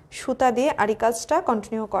সুতা দিয়ে আরি কাজটা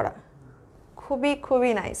কন্টিনিউ করা,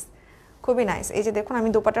 খুবই নাইস, খুবই নাইস। এই যে দেখুন আমি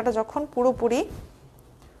দোপাট্টাটা যখন পুরোপুরি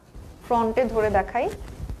ফ্রন্টে ধরে দেখাই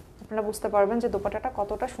আপনারা বুঝতে পারবেন যে দোপাট্টাটা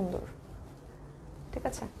কতটা সুন্দর, ঠিক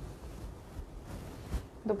আছে,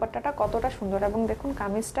 দোপাট্টাটা কতটা সুন্দর, এবং দেখুন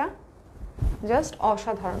কামিজটা জাস্ট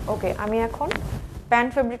অসাধারণ। ওকে, আমি এখন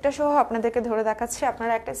প্যান্ট ফেব্রিকটা সহ আপনাদেরকে ধরে দেখাচ্ছি,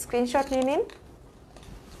 আপনারা একটা স্ক্রিনশট নিয়ে নিন।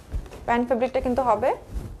 প্যান্ট ফেব্রিকটা কিন্তু হবে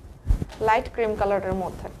লাইট ক্রিম কালারের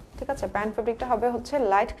মধ্যে, ঠিক আছে, প্যান্ট ফেব্রিকটা হবে হচ্ছে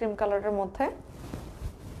লাইট ক্রিম কালারের মধ্যে,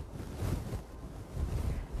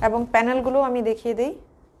 এবং প্যানেলগুলো আমি দেখিয়ে দিই।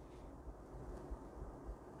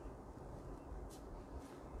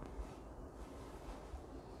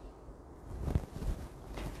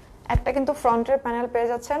 একটা কিন্তু ফ্রন্টের প্যানেল পেয়ে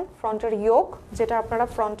যাচ্ছেন, ফ্রন্টের ইয়োক, যেটা আপনারা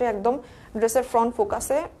ফ্রন্টে একদম ড্রেসের ফ্রন্ট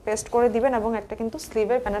ফোকাসে পেস্ট করে দিবেন, এবং একটা কিন্তু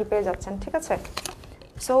স্লিভের প্যানেল পেয়ে যাচ্ছেন, ঠিক আছে।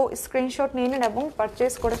 সো স্ক্রিনশট নিয়ে নিন এবং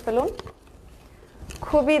পারচেজ করে ফেলুন,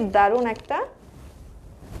 খুবই দারুণ একটা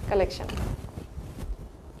কালেকশন,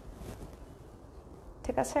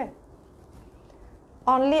 ঠিক আছে।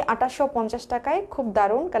 অনলি 2850 টাকায় খুব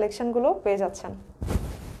দারুণ কালেকশনগুলো পেয়ে যাচ্ছেন।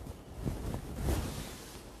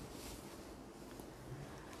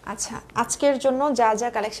 আচ্ছা, আজকের জন্য যা যা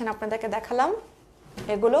কালেকশন আপনাদেরকে দেখালাম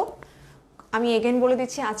এগুলো আমি এগেইন বলে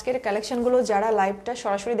দিচ্ছি, আজকের কালেকশনগুলো যারা লাইভটা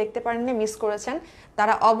সরাসরি দেখতে পারেননি, মিস করেছেন,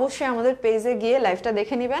 তারা অবশ্যই আমাদের পেজে গিয়ে লাইভটা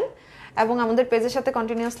দেখে নেবেন এবং আমাদের পেজের সাথে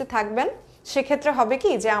কন্টিনিউয়াসলি থাকবেন। সেক্ষেত্রে হবে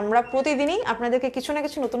কি যে আমরা প্রতিদিনই আপনাদেরকে কিছু না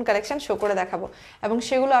কিছু নতুন কালেকশন শো করে দেখাবো, এবং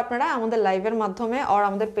সেগুলো আপনারা আমাদের লাইভের মাধ্যমে আর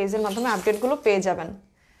আমাদের পেজের মাধ্যমে আপডেটগুলো পেয়ে যাবেন।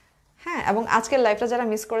 হ্যাঁ, এবং আজকের লাইভটা যারা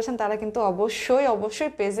মিস করেছেন তারা কিন্তু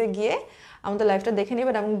অবশ্যই পেজে গিয়ে আমাদের লাইভটা দেখে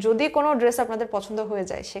নেবেন, এবং যদি কোনো ড্রেস আপনাদের পছন্দ হয়ে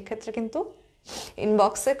যায় সেক্ষেত্রে কিন্তু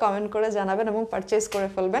ইনবক্সে কমেন্ট করে জানাবেন এবং পারচেজ করে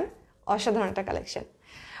ফেলবেন। অসাধারণ একটা কালেকশন।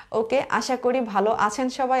 ওকে, আশা করি ভালো আছেন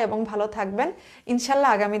সবাই এবং ভালো থাকবেন।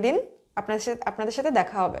 ইনশাল্লাহ আগামী দিন আপনাদের সাথে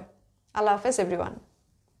দেখা হবে। আল্লাহ হাফেজ এভরিওয়ান।